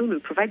 as a school, we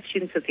provide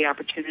students with the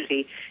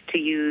opportunity to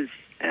use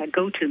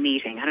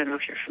GoToMeeting. I don't know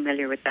if you're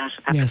familiar with that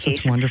application. Yes,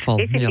 it's wonderful.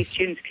 Basically, yes.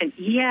 Students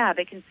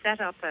they can set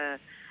up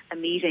a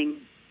meeting,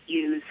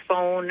 use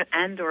phone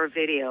and or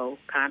video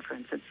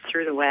conference. It's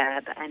through the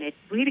web, and it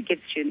really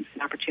gives students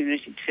an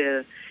opportunity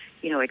to,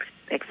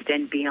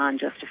 extend beyond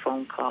just a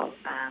phone call.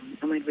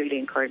 And we'd really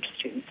encourage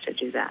students to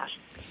do that.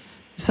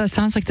 So it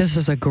sounds like this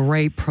is a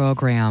great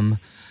program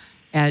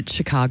at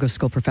Chicago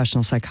School of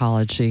Professional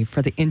Psychology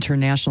for the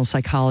International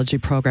Psychology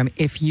Program.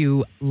 If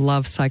you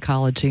love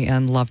psychology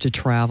and love to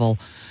travel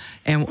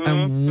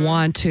and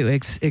want to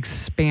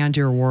expand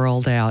your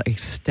world out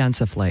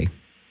extensively.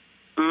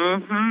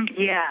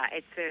 Mm-hmm. Yeah,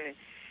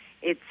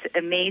 it's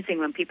amazing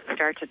when people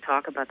start to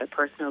talk about their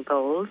personal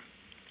goals,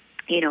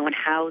 and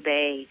how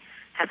they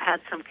have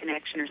had some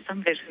connection or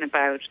some vision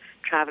about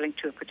traveling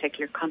to a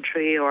particular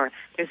country, or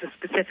there's a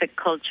specific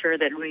culture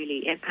that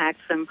really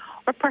impacts them,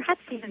 or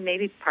perhaps even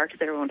maybe part of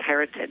their own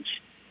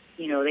heritage.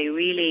 You know,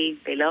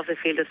 they love the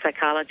field of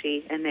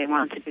psychology and they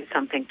want to do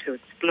something to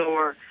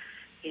explore,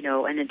 you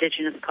know, an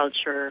indigenous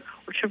culture,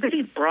 or to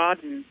really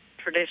broaden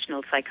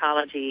traditional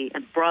psychology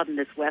and broaden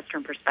this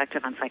Western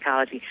perspective on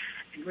psychology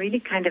and really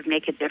kind of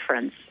make a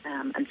difference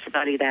and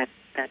study that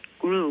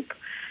group.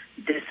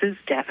 This is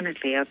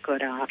definitely a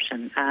good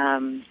option.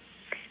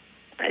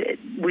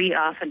 We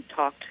often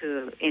talk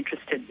to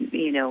interested,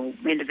 you know,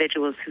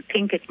 individuals who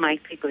think it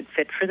might be a good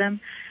fit for them.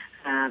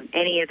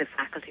 Any of the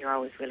faculty are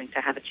always willing to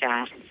have a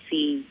chat and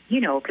see,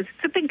 you know, because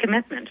it's a big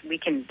commitment. We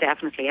can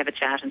definitely have a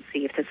chat and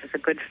see if this is a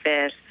good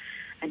fit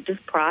and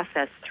just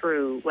process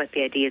through what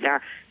the ideas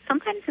are.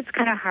 Sometimes it's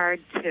kind of hard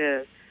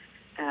to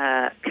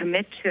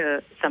commit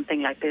to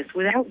something like this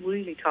without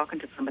really talking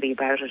to somebody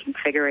about it and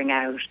figuring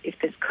out if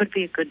this could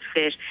be a good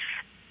fit.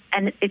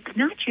 And it's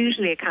not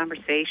usually a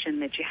conversation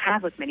that you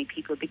have with many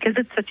people because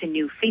it's such a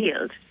new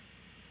field.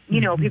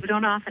 You know, people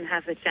don't often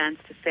have the chance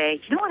to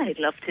say, you know what I'd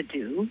love to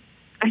do?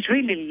 I'd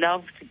really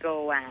love to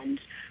go and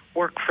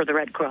work for the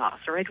Red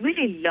Cross, or I'd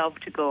really love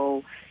to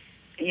go,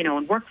 you know,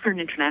 and work for an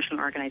international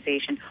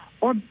organization,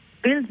 or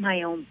build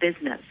my own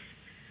business.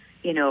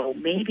 You know,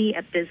 maybe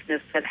a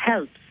business that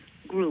helps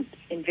groups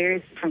in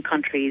various different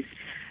countries,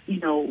 you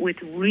know, with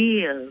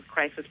real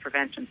crisis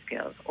prevention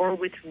skills, or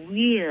with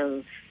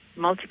real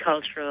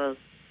multicultural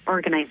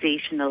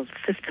organizational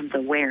systems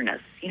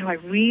awareness. You know, I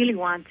really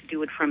want to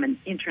do it from an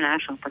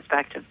international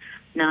perspective,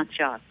 not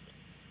just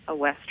a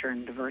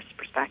Western diverse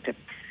perspective.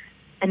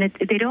 And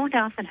they don't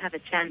often have a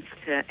chance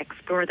to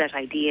explore that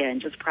idea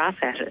and just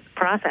process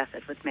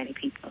it with many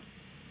people.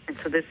 And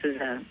so this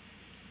is a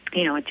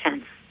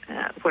chance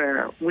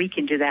where we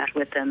can do that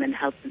with them and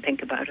help them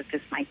think about if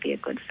this might be a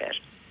good fit.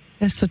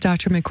 Yes, so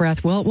Dr.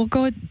 McGrath,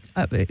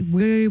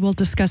 we will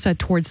discuss that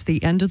towards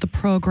the end of the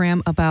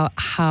program about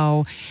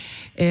how,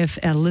 if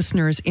a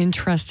listener is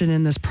interested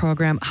in this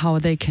program, how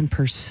they can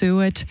pursue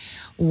it.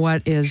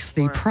 What is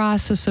the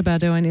process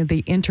about doing the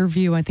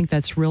interview? I think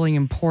that's really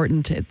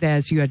important,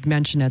 as you had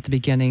mentioned at the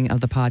beginning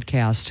of the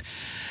podcast.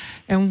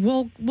 And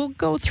we'll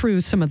go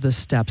through some of the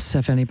steps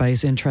if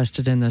anybody's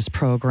interested in this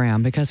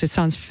program, because it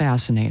sounds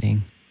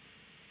fascinating.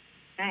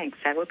 Thanks.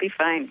 That would be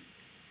fine.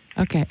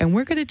 Okay, and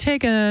we're going to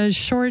take a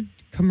short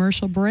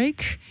commercial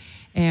break,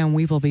 and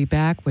we will be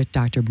back with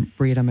Dr.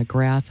 Brita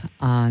McGrath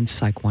on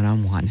Psych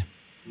One-on-One.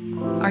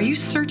 Are you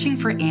searching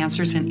for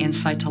answers and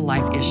insight to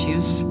life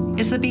issues?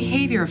 Is the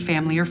behavior of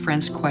family or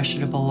friends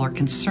questionable or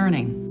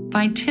concerning?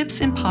 Find tips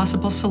and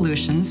possible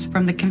solutions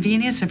from the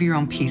convenience of your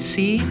own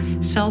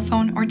PC, cell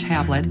phone, or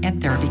tablet at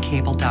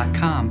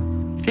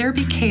therapycable.com.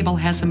 Therapy Cable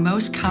has the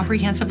most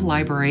comprehensive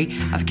library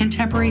of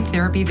contemporary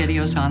therapy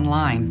videos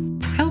online.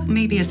 Help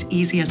may be as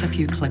easy as a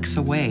few clicks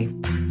away.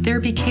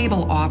 Therapy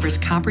Cable offers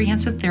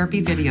comprehensive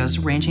therapy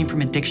videos ranging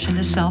from addiction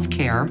to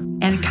self-care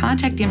and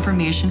contact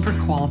information for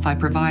qualified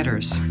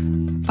providers.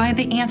 Find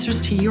the answers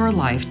to your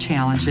life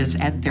challenges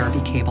at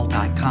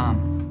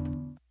therapycable.com.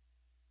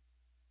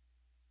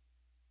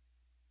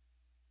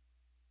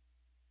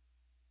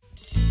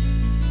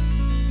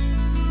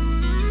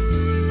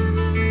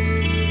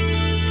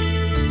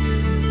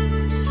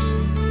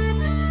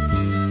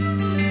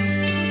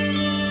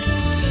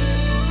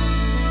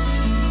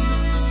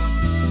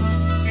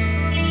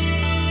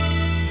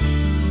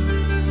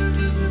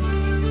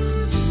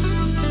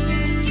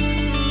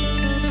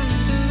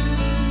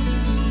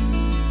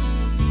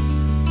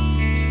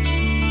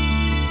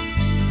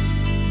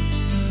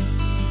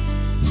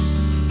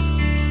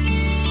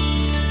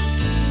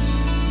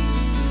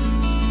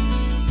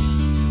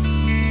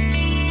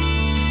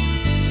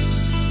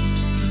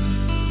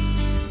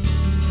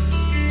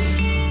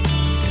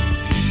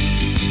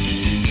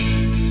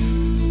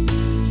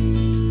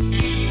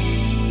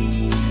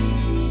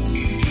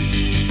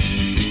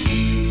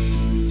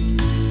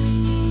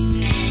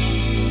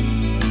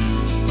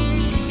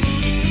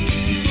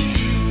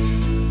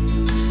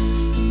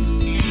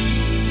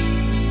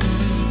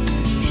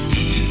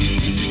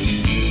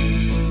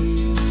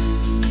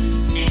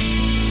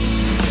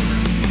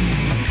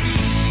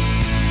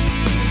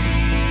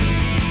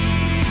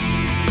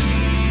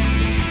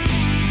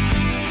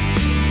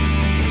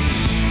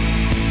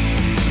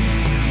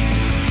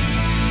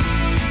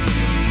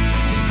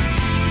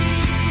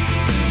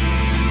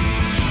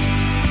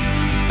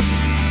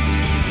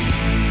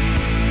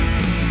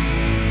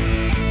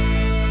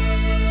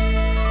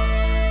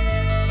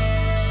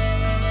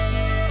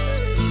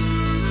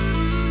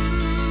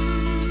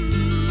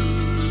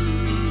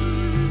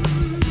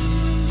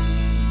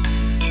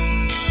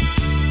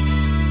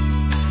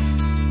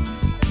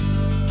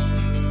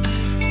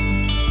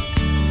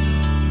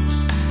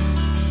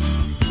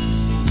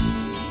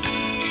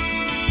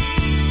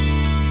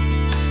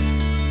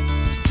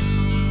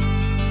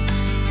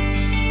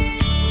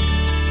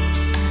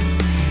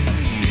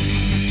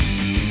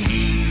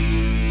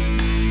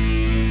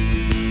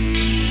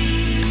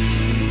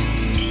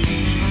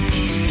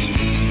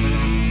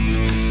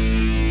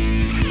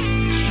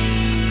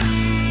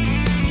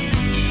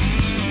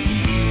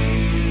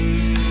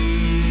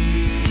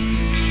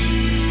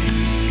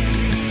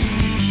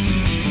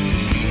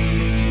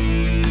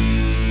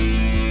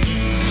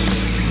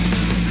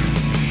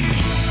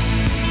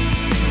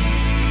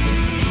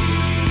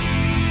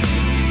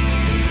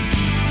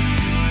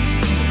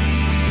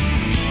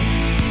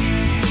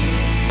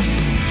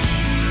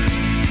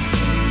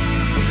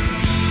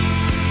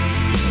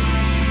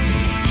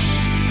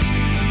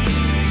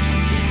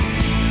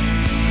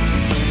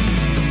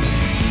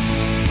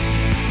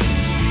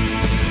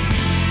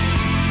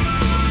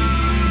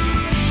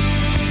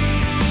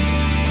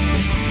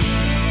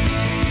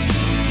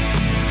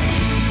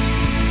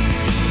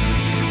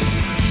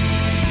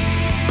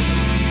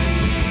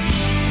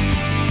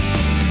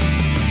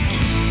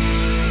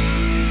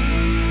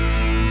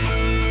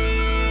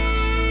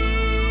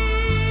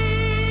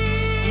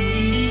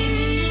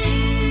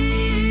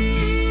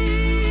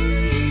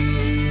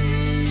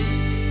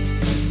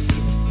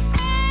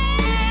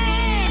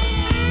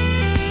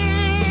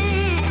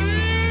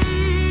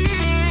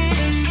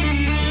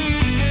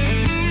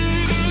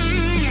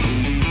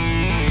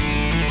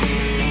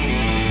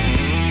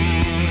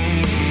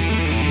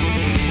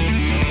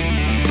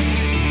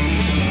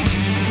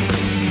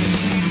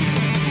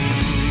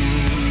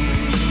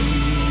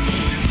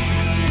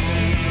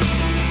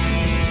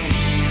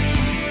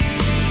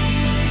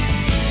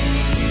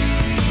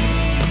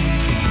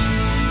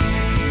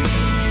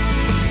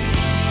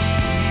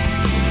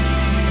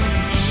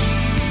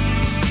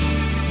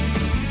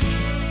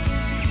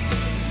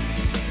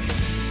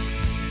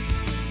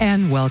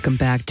 And welcome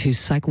back to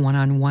Psych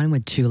One-on-One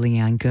with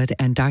Julianne Good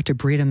and Dr.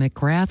 Brita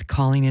McGrath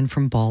calling in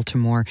from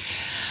Baltimore.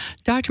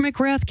 Dr.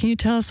 McGrath, can you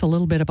tell us a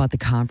little bit about the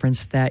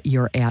conference that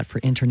you're at for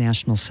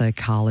international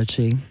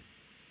psychology?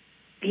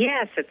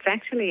 Yes, it's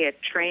actually a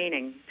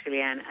training,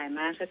 Julianne. I'm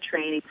at a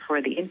training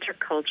for the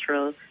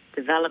Intercultural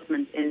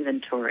Development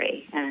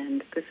Inventory,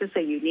 and this is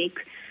a unique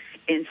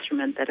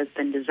instrument that has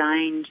been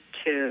designed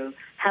to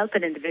help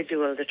an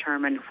individual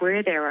determine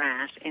where they're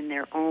at in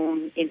their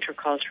own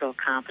intercultural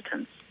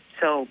competence.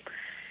 So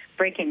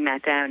breaking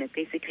that down, it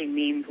basically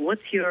means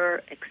what's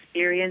your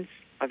experience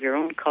of your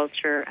own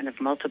culture and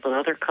of multiple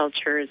other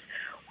cultures?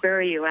 Where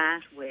are you at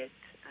with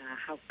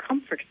how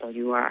comfortable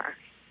you are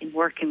in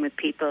working with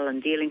people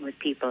and dealing with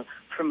people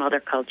from other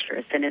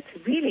cultures? And it's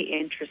really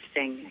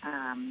interesting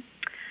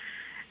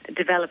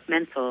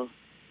developmental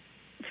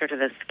sort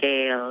of a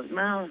scale.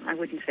 Well, I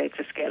wouldn't say it's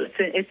a scale.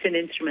 It's an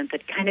instrument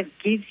that kind of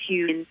gives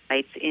you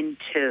insights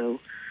into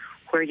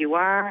where you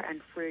are and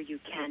where you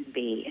can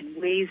be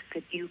in ways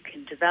that you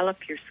can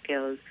develop your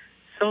skills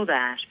so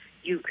that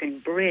you can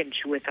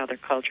bridge with other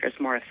cultures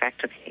more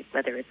effectively,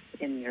 whether it's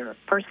in your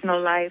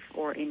personal life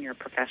or in your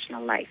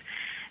professional life.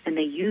 And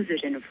they use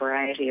it in a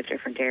variety of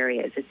different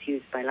areas. It's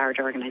used by large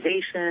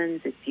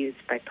organizations, it's used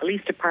by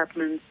police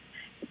departments,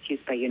 it's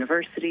used by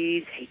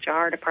universities,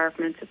 HR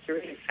departments. It's a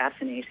really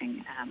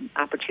fascinating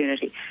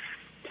opportunity.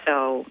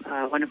 So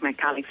one of my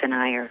colleagues and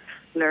I are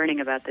learning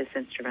about this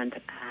instrument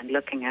and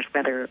looking at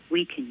whether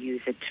we can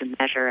use it to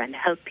measure and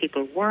help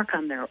people work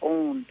on their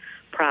own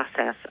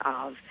process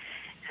of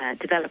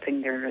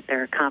developing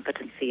their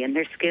competency and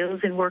their skills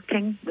in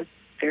working with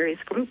various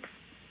groups.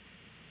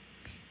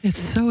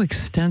 It's so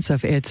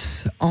extensive.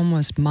 It's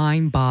almost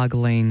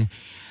mind-boggling.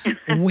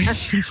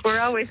 We're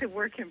always a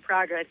work in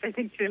progress. I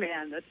think,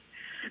 Julianne, that's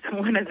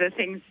one of the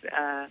things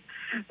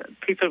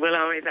people will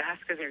always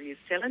ask us, are you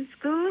still in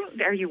school?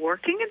 Are you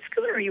working in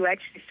school? Or are you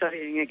actually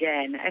studying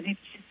again? And it's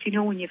just,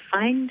 when you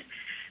find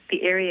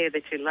the area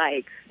that you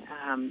like,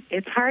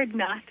 it's hard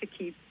not to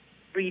keep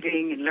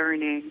reading and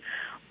learning.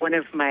 One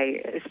of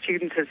my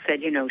students has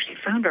said, she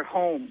found her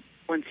home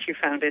once she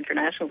found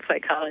international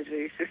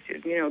psychology. So,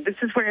 this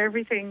is where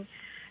everything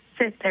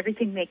sits.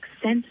 Everything makes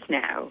sense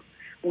now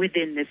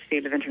within this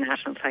field of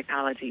international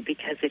psychology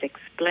because it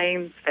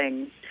explains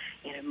things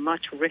in a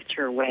much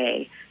richer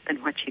way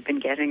than what you've been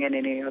getting in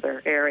any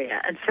other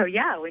area. And so,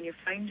 when you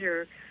find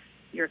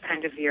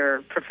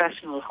your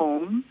professional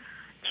home,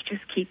 you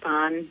just keep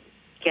on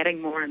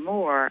getting more and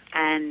more,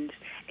 and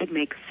it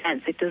makes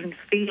sense. It doesn't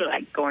feel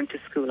like going to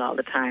school all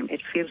the time.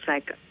 It feels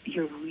like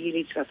you're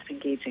really just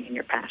engaging in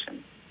your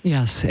passion.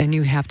 Yes, and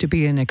you have to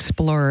be an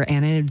explorer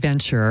and an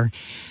adventurer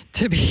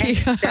to be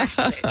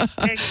exactly.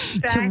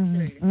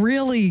 to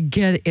really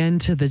get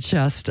into the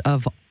gist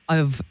of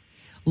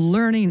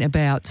learning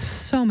about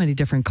so many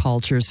different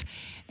cultures.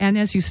 And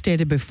as you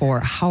stated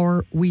before,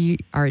 how we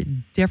are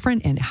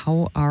different and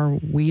how are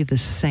we the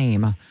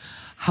same?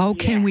 How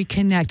can we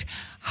connect?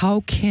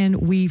 How can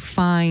we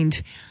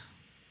find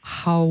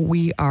how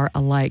we are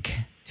alike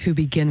to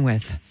begin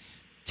with,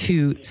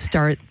 to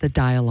start the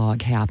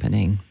dialogue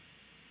happening?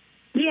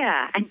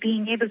 Yeah, and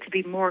being able to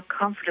be more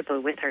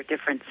comfortable with our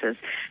differences,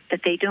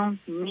 that they don't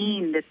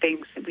mean the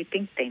things that we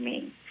think they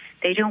mean.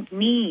 They don't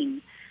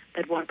mean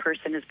that one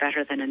person is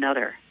better than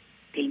another.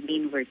 They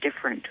mean we're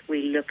different.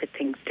 We look at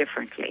things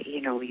differently.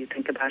 You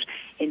think about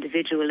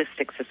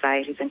individualistic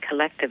societies and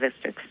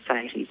collectivistic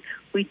societies.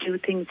 We do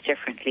things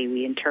differently.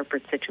 We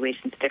interpret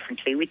situations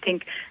differently. We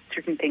think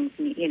certain things,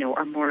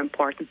 are more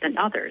important than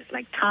others,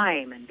 like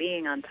time and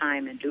being on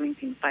time and doing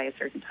things by a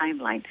certain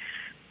timeline.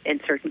 In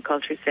certain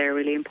cultures, they're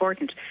really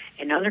important.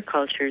 In other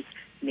cultures,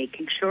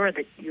 making sure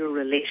that your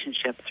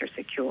relationships are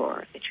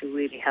secure, that you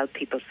really help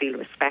people feel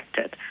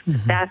respected.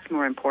 Mm-hmm. That's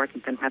more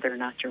important than whether or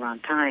not you're on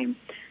time.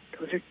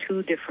 Those are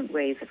two different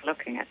ways of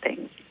looking at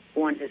things.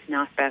 One is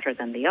not better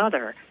than the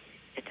other.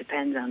 It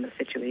depends on the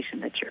situation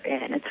that you're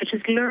in. And so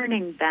just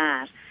learning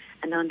that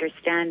and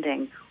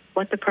understanding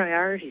what the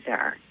priorities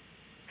are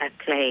at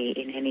play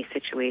in any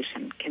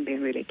situation can be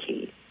really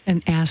key.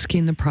 And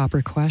asking the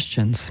proper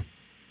questions.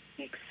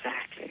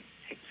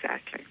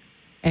 Exactly.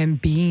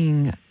 And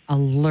being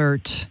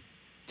alert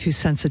to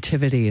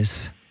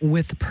sensitivities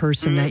with the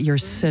person that you're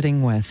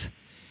sitting with.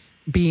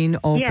 Being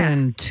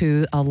open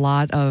to a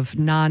lot of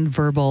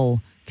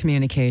nonverbal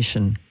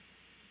communication.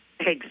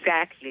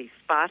 Exactly.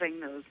 Spotting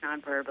those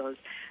nonverbals,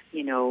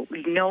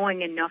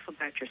 knowing enough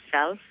about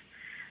yourself,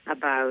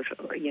 about,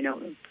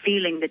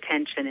 feeling the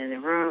tension in the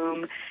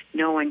room,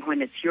 knowing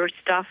when it's your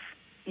stuff,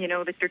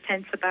 that you're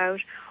tense about,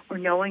 or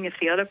knowing if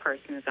the other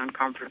person is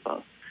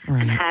uncomfortable.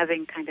 Right. And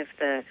having kind of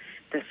the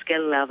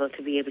skill level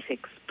to be able to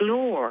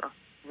explore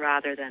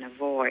rather than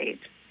avoid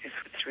is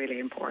what's really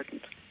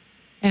important.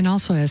 And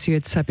also, as you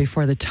had said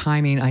before, the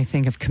timing, I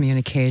think, of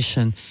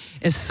communication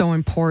is so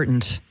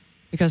important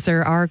because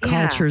there are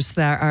cultures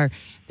that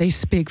they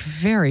speak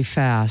very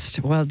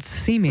fast. Well,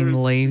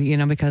 seemingly,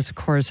 because, of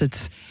course,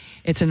 it's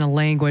in a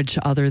language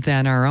other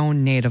than our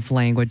own native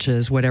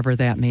languages, whatever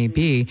that may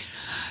be.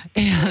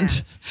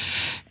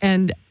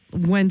 And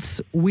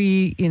once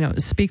we,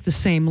 speak the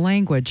same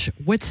language,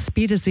 what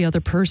speed is the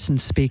other person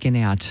speaking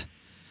at?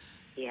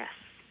 Yes.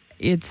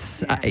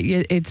 It's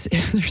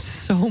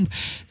there's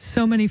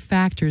so many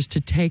factors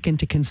to take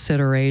into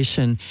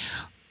consideration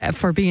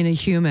for being a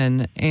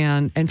human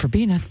and for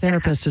being a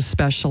therapist,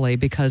 especially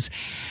because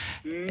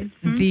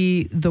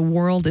the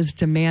world is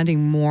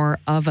demanding more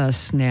of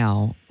us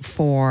now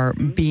for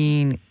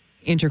being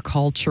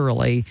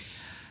interculturally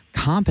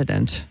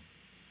competent.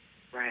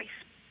 Right.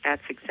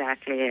 That's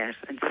exactly it.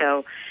 And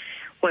so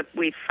what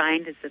we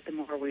find is that the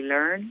more we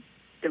learn,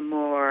 the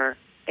more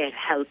it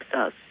helps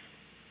us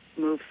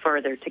move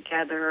further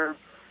together,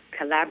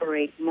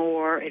 collaborate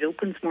more. It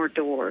opens more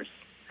doors,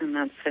 and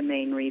that's the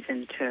main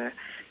reason to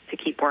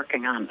keep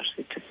working on it.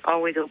 It just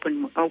always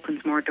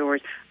opens more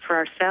doors for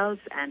ourselves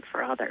and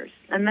for others.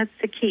 And that's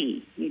the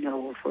key.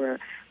 If we're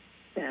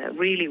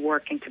really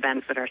working to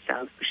benefit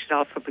ourselves, we should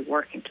also be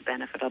working to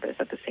benefit others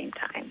at the same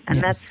time.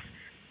 And that's,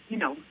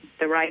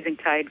 the rising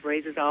tide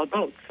raises all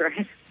boats,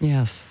 right?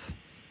 Yes.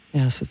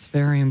 Yes, it's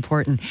very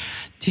important.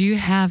 Do you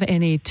have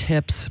any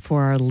tips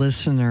for our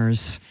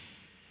listeners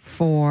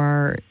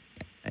for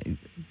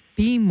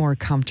being more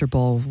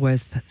comfortable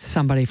with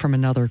somebody from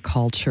another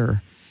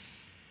culture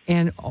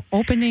and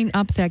opening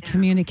up that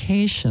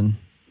communication?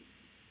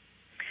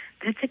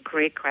 That's a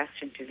great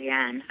question,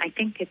 Julianne. I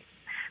think it's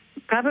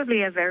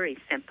probably a very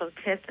simple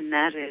tip, and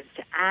that is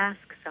to ask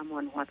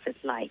someone what's it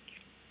like.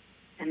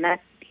 And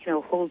that,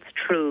 holds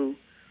true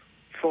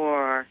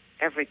for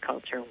every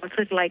culture. What's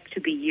it like to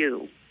be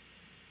you?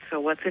 So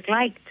what's it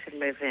like to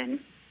live in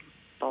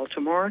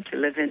Baltimore, to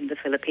live in the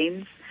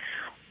Philippines?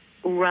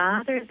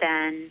 Rather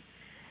than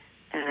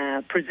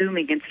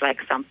presuming it's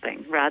like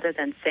something, rather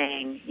than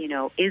saying,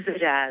 is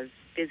it as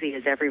busy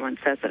as everyone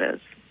says it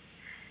is?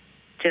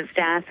 Just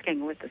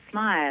asking with a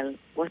smile,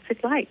 what's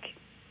it like?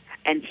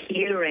 And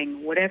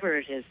hearing whatever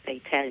it is they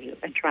tell you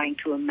and trying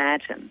to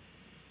imagine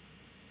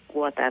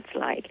what that's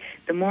like.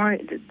 The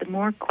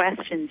more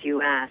questions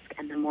you ask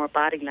and the more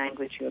body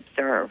language you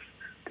observe,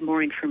 the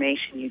more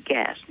information you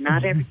get.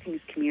 Not everything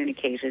is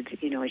communicated,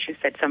 as you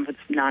said, some of it's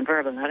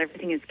nonverbal. Not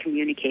everything is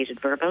communicated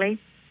verbally.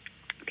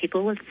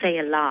 People will say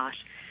a lot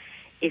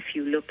if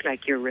you look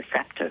like you're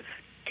receptive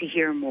to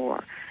hear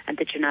more and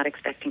that you're not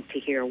expecting to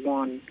hear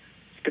one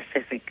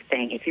specific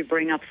thing. If you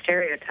bring up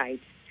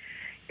stereotypes,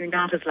 you're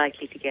not as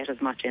likely to get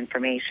as much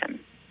information.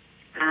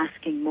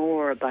 Asking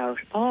more about,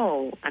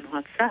 and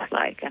what's that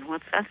like, and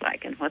what's that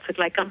like, and what's it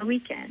like on the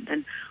weekend,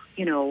 and,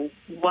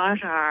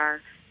 what are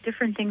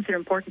different things that are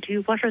important to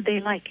you, what are they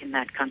like in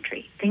that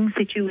country? Things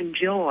that you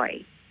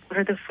enjoy. What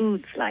are the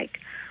foods like?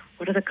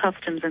 What are the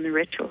customs and the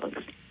rituals?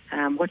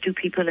 What do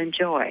people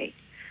enjoy?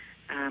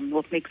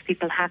 What makes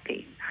people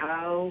happy?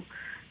 How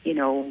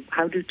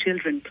do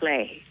children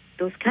play?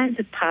 Those kinds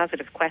of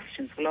positive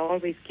questions will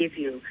always give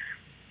you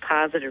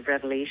positive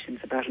revelations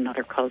about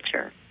another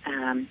culture.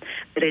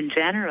 But in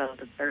general,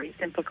 the very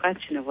simple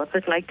question of what's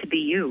it like to be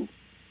you?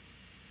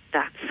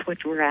 That's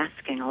what we're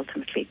asking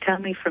ultimately. Tell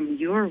me from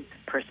your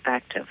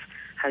perspective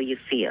how you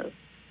feel.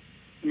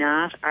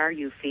 Not are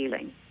you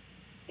feeling,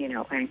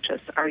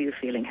 anxious? Are you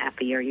feeling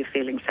happy? Are you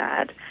feeling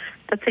sad?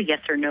 That's a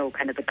yes or no,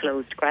 kind of a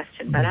closed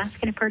question. But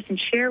asking a person,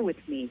 share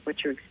with me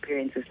what your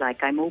experience is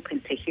like. I'm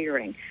open to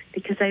hearing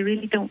because I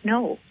really don't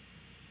know.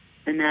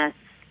 And that's,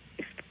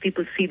 if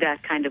people see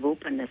that kind of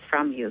openness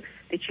from you,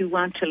 that you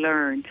want to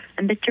learn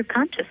and that you're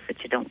conscious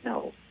that you don't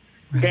know,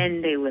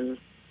 then they will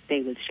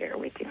share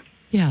with you.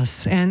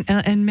 Yes,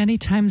 and many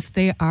times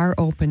they are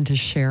open to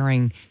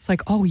sharing. It's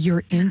like,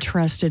 you're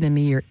interested in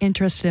me, you're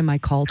interested in my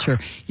culture,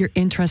 you're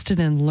interested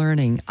in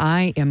learning.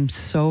 I am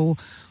so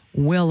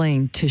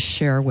willing to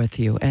share with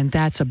you, and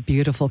that's a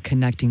beautiful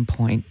connecting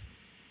point.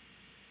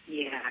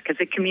 Yeah,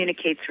 because it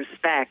communicates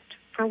respect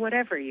for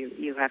whatever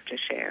you have to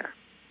share.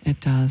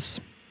 It does.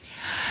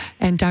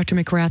 And Dr.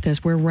 McGrath,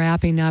 as we're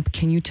wrapping up,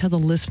 can you tell the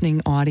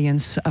listening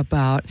audience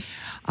about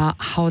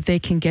how they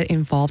can get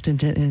involved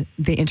into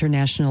the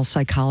International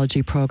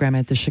Psychology Program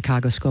at the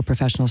Chicago School of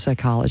Professional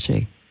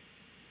Psychology?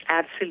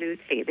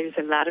 Absolutely. There's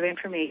a lot of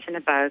information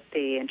about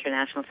the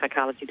International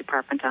Psychology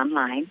Department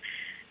online.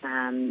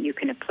 You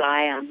can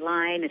apply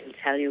online. It'll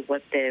tell you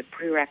what the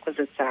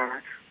prerequisites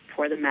are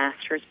for the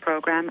master's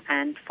program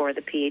and for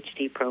the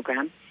PhD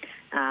program.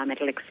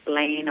 It'll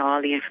explain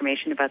all the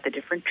information about the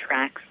different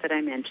tracks that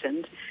I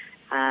mentioned.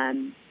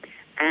 And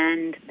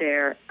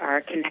there are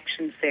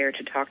connections there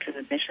to talk to an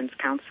admissions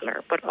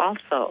counselor. But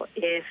also,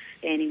 if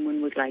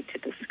anyone would like to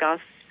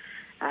discuss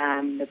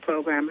the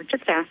program or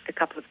just ask a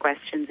couple of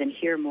questions and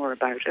hear more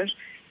about it,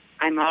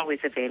 I'm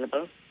always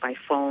available by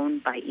phone,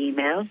 by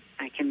email.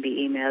 I can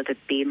be emailed at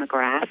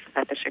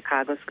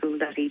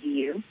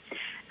bmcgrath@thechicagoschool.edu.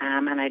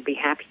 And I'd be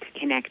happy to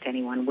connect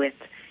anyone with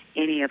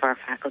any of our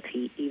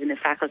faculty, even the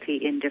faculty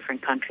in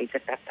different countries,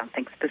 if that's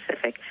something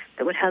specific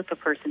that would help a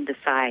person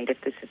decide if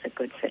this is a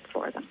good fit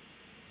for them.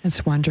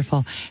 That's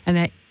wonderful. And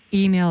that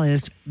email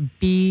is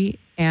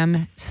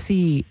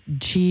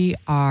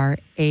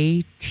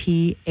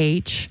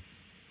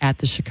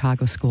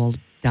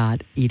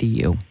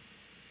bmcgrath@thechicagoschool.edu.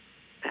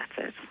 That's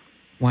it.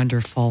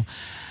 Wonderful.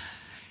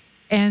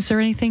 And is there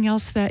anything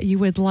else that you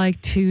would like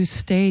to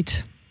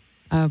state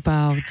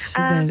about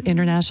the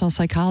international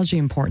psychology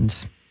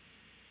importance?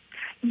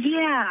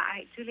 Yeah,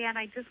 Julianne,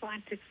 I just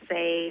want to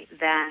say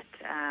that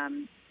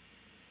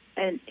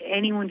and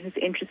anyone who's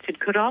interested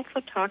could also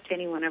talk to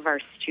any one of our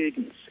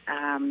students.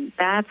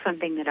 That's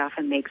something that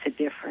often makes a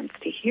difference,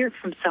 to hear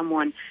from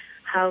someone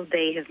how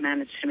they have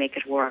managed to make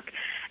it work.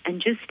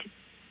 And just,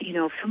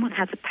 if someone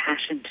has a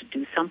passion to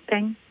do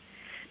something,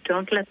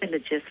 don't let the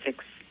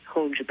logistics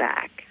hold you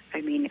back.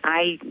 I mean,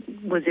 I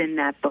was in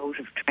that boat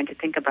of trying to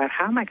think about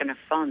how am I going to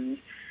fund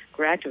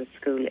graduate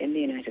school in the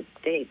United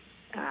States.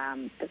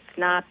 It's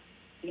not,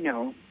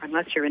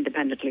 unless you're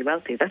independently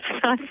wealthy, that's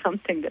not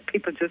something that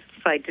people just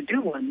decide to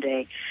do one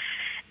day.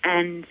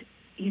 And,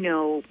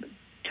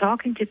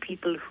 talking to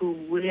people who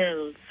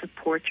will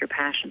support your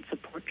passion,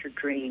 support your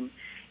dream,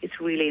 is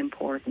really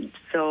important.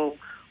 So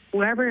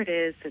whoever it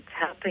is that's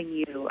helping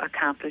you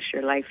accomplish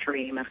your life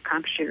dream,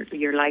 accomplish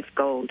your life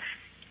goal,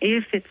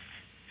 if it's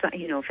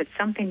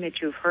something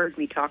that you've heard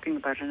me talking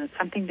about and it's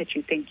something that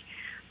you think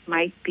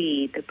might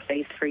be the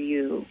place for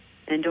you,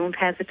 then don't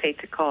hesitate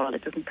to call.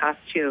 It doesn't cost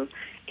you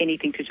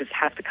anything to just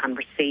have the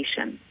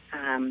conversation.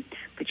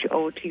 But you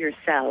owe it to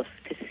yourself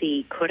to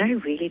see, could I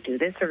really do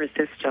this, or is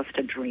this just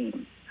a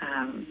dream?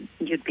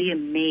 You'd be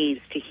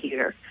amazed to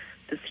hear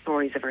the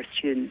stories of our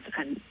students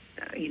and,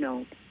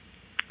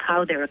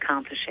 how they're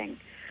accomplishing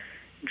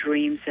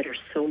dreams that are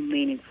so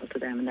meaningful to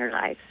them in their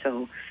lives.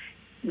 So,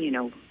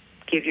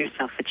 give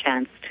yourself a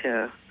chance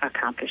to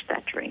accomplish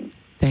that dream.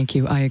 Thank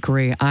you. I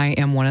agree. I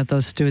am one of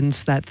those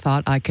students that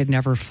thought I could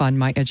never fund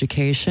my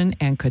education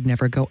and could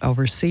never go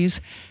overseas.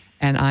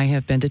 And I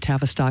have been to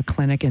Tavistock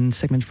Clinic and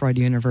Sigmund Freud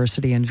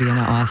University in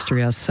Vienna,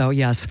 Austria. So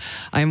yes,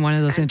 I'm one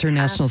of those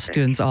international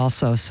students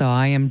also. So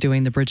I am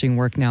doing the bridging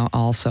work now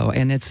also.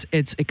 And it's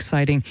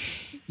exciting.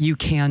 You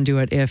can do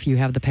it if you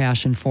have the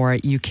passion for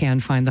it. You can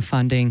find the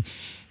funding.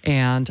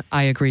 And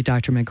I agree,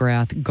 Dr.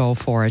 McGrath, go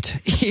for it.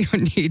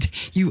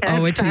 You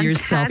owe it to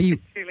yourself. You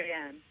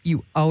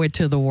owe it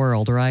to the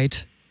world,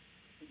 right?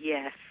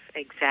 Yes,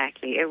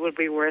 exactly. It will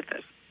be worth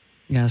it.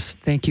 Yes.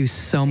 Thank you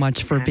so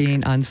much for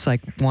being on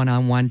Psych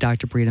One-on-One,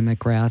 Dr. Brita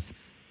McGrath.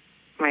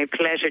 My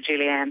pleasure,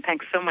 Julianne.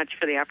 Thanks so much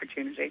for the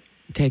opportunity.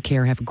 Take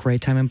care. Have a great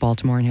time in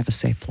Baltimore and have a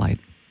safe flight.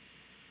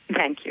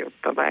 Thank you.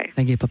 Bye-bye.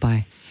 Thank you.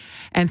 Bye-bye.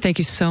 And thank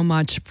you so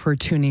much for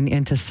tuning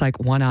into Psych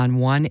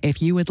One-on-One.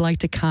 If you would like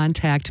to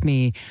contact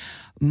me,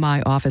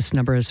 my office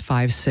number is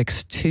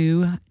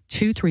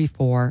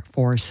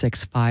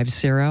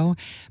 562-234-4650.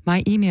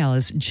 My email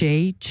is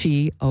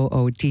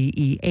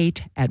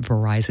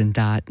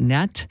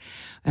jgoode8@verizon.net.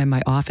 And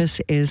my office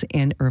is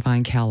in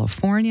Irvine,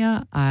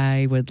 California.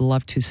 I would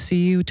love to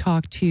see you,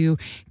 talk to you,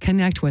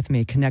 connect with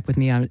me. Connect with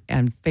me on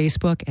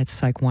Facebook at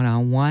Psych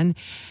One-on-One.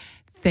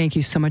 Thank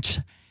you so much,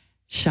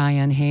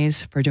 Cheyenne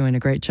Hayes, for doing a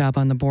great job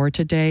on the board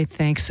today.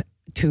 Thanks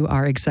to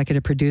our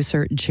executive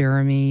producer,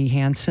 Jeremy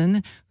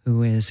Hansen,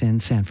 who is in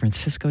San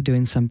Francisco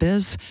doing some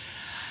biz.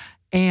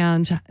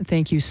 And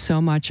thank you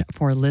so much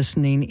for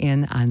listening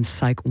in on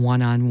Psych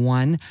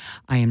One-on-One.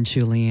 I am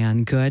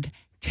Julianne Good.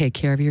 Take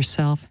care of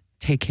yourself.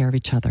 Take care of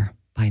each other.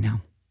 Bye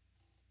now.